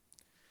Miyadam.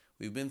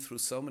 We've been through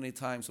so many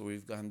times where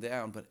we've gone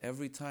down, but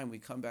every time we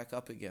come back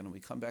up again, and we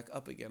come back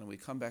up again, and we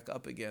come back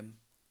up again.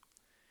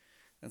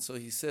 And so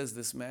he says,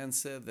 this man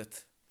said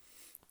that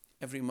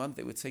every month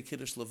they would say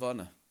Kiddush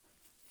Levana.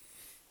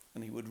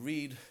 And he would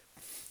read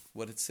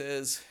what it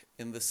says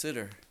in the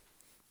Siddur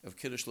of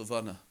Kiddush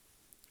Levana.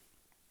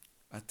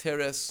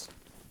 Ateres,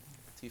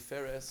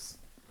 Tiferes,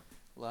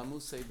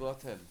 Lamusei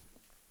Boten.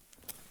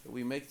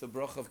 We make the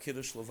bracha of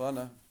Kiddush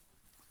Levana,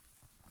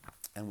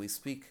 and we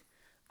speak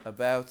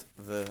about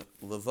the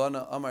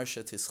Levana Amar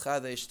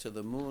Shetischadesh, to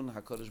the moon.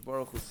 HaKadosh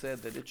Baruch Hu said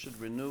that it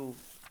should renew,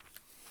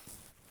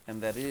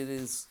 and that it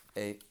is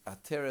a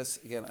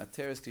Ateres, again,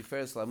 Ateres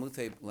Tiferes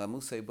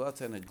Lamusei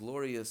Boten, a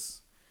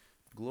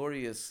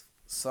glorious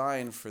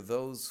sign for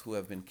those who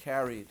have been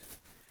carried.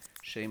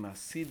 Shem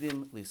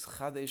Hasidim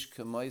Lischadesh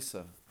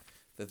Kemoisa,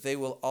 that they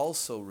will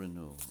also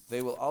renew.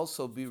 They will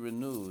also be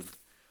renewed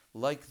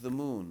like the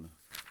moon,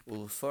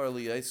 Ulfar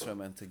Liyisram,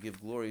 and to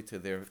give glory to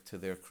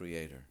their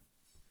Creator.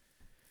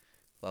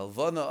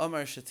 Lalvana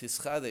Amar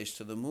Shetischadesh,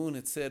 to the moon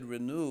it said,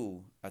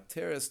 renew,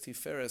 Ateres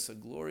Tiferes, a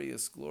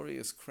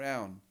glorious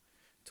crown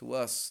to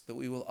us, that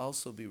we will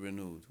also be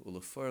renewed.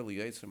 Ulfar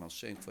Liyisram Al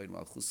Shem Kvod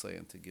Malchusay,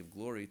 and to give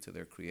glory to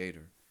their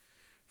Creator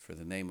for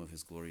the name of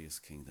His glorious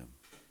kingdom.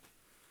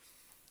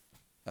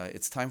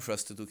 It's time for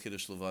us to do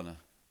Kiddush Levana.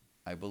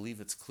 I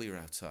believe it's clear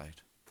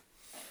outside.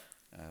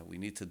 We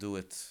need to do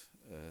it.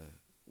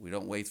 We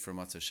don't wait for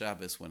Motzei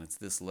Shabbos when it's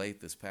this late.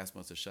 This past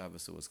Motzei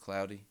Shabbos it was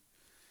cloudy.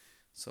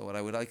 So what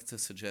I would like to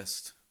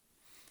suggest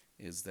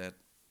is that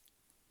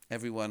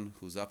everyone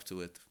who's up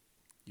to it,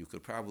 you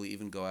could probably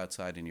even go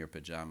outside in your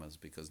pajamas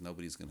because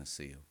nobody's going to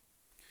see you.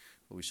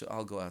 But we should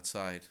all go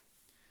outside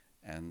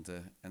and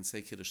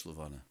say Kiddush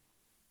Levana.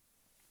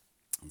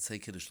 And say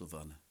Kiddush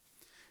Levana.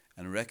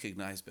 And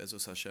recognize,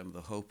 Be'ezus Hashem,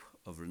 the hope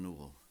of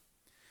renewal.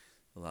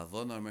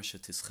 Lavona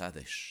Mershetis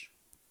Chadesh.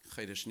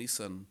 Chodesh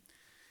Nisan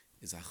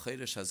is a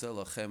Chodesh Hazel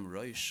Lachem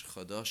Rosh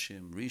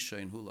Chodashim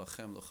Rishon Hu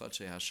Lachem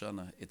L'Chodshei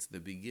Hashana. It's the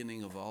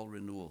beginning of all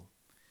renewal.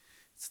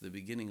 It's the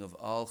beginning of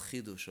all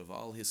Chidush, of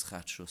all His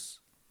Chadshus.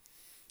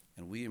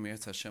 And we, Im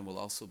Yirtzeh Hashem, will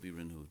also be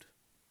renewed.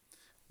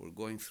 We're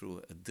going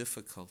through a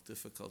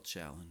difficult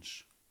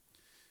challenge.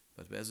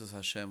 But Be'ezus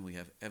Hashem, we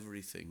have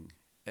everything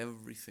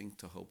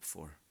to hope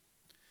for.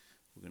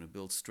 We're going to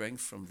build strength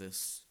from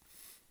this,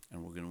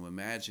 and we're going to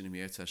imagine in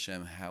Yirtzeh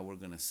Hashem how we're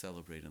going to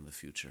celebrate in the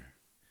future.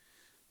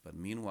 But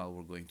meanwhile,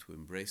 we're going to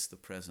embrace the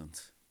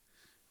present.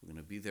 We're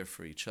going to be there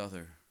for each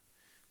other.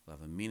 We'll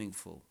have a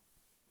meaningful,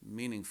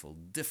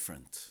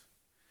 different,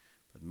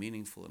 but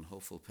meaningful and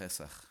hopeful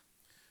Pesach,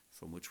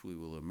 from which we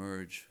will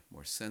emerge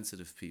more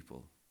sensitive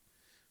people,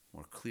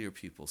 more clear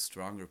people,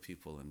 stronger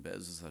people, and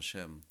Be'ezus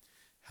Hashem,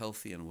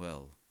 healthy and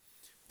well,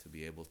 to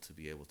be able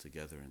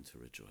together and to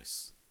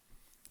rejoice.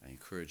 I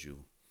encourage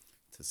you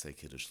to say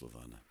Kiddush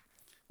Levana.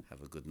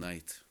 Have a good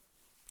night.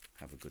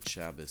 Have a good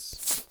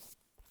Shabbos.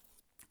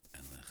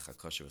 And Chag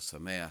Kosher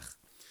Sameach.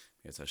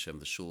 Yetz Hashem,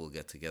 the shul will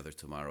get together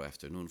tomorrow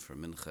afternoon for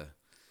Mincha,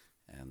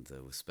 and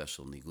with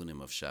special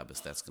Nigunim of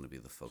Shabbos. That's going to be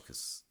the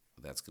focus.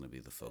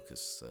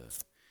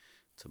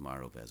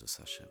 Tomorrow, Be'ezus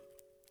Hashem.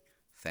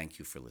 Thank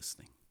you for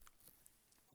listening.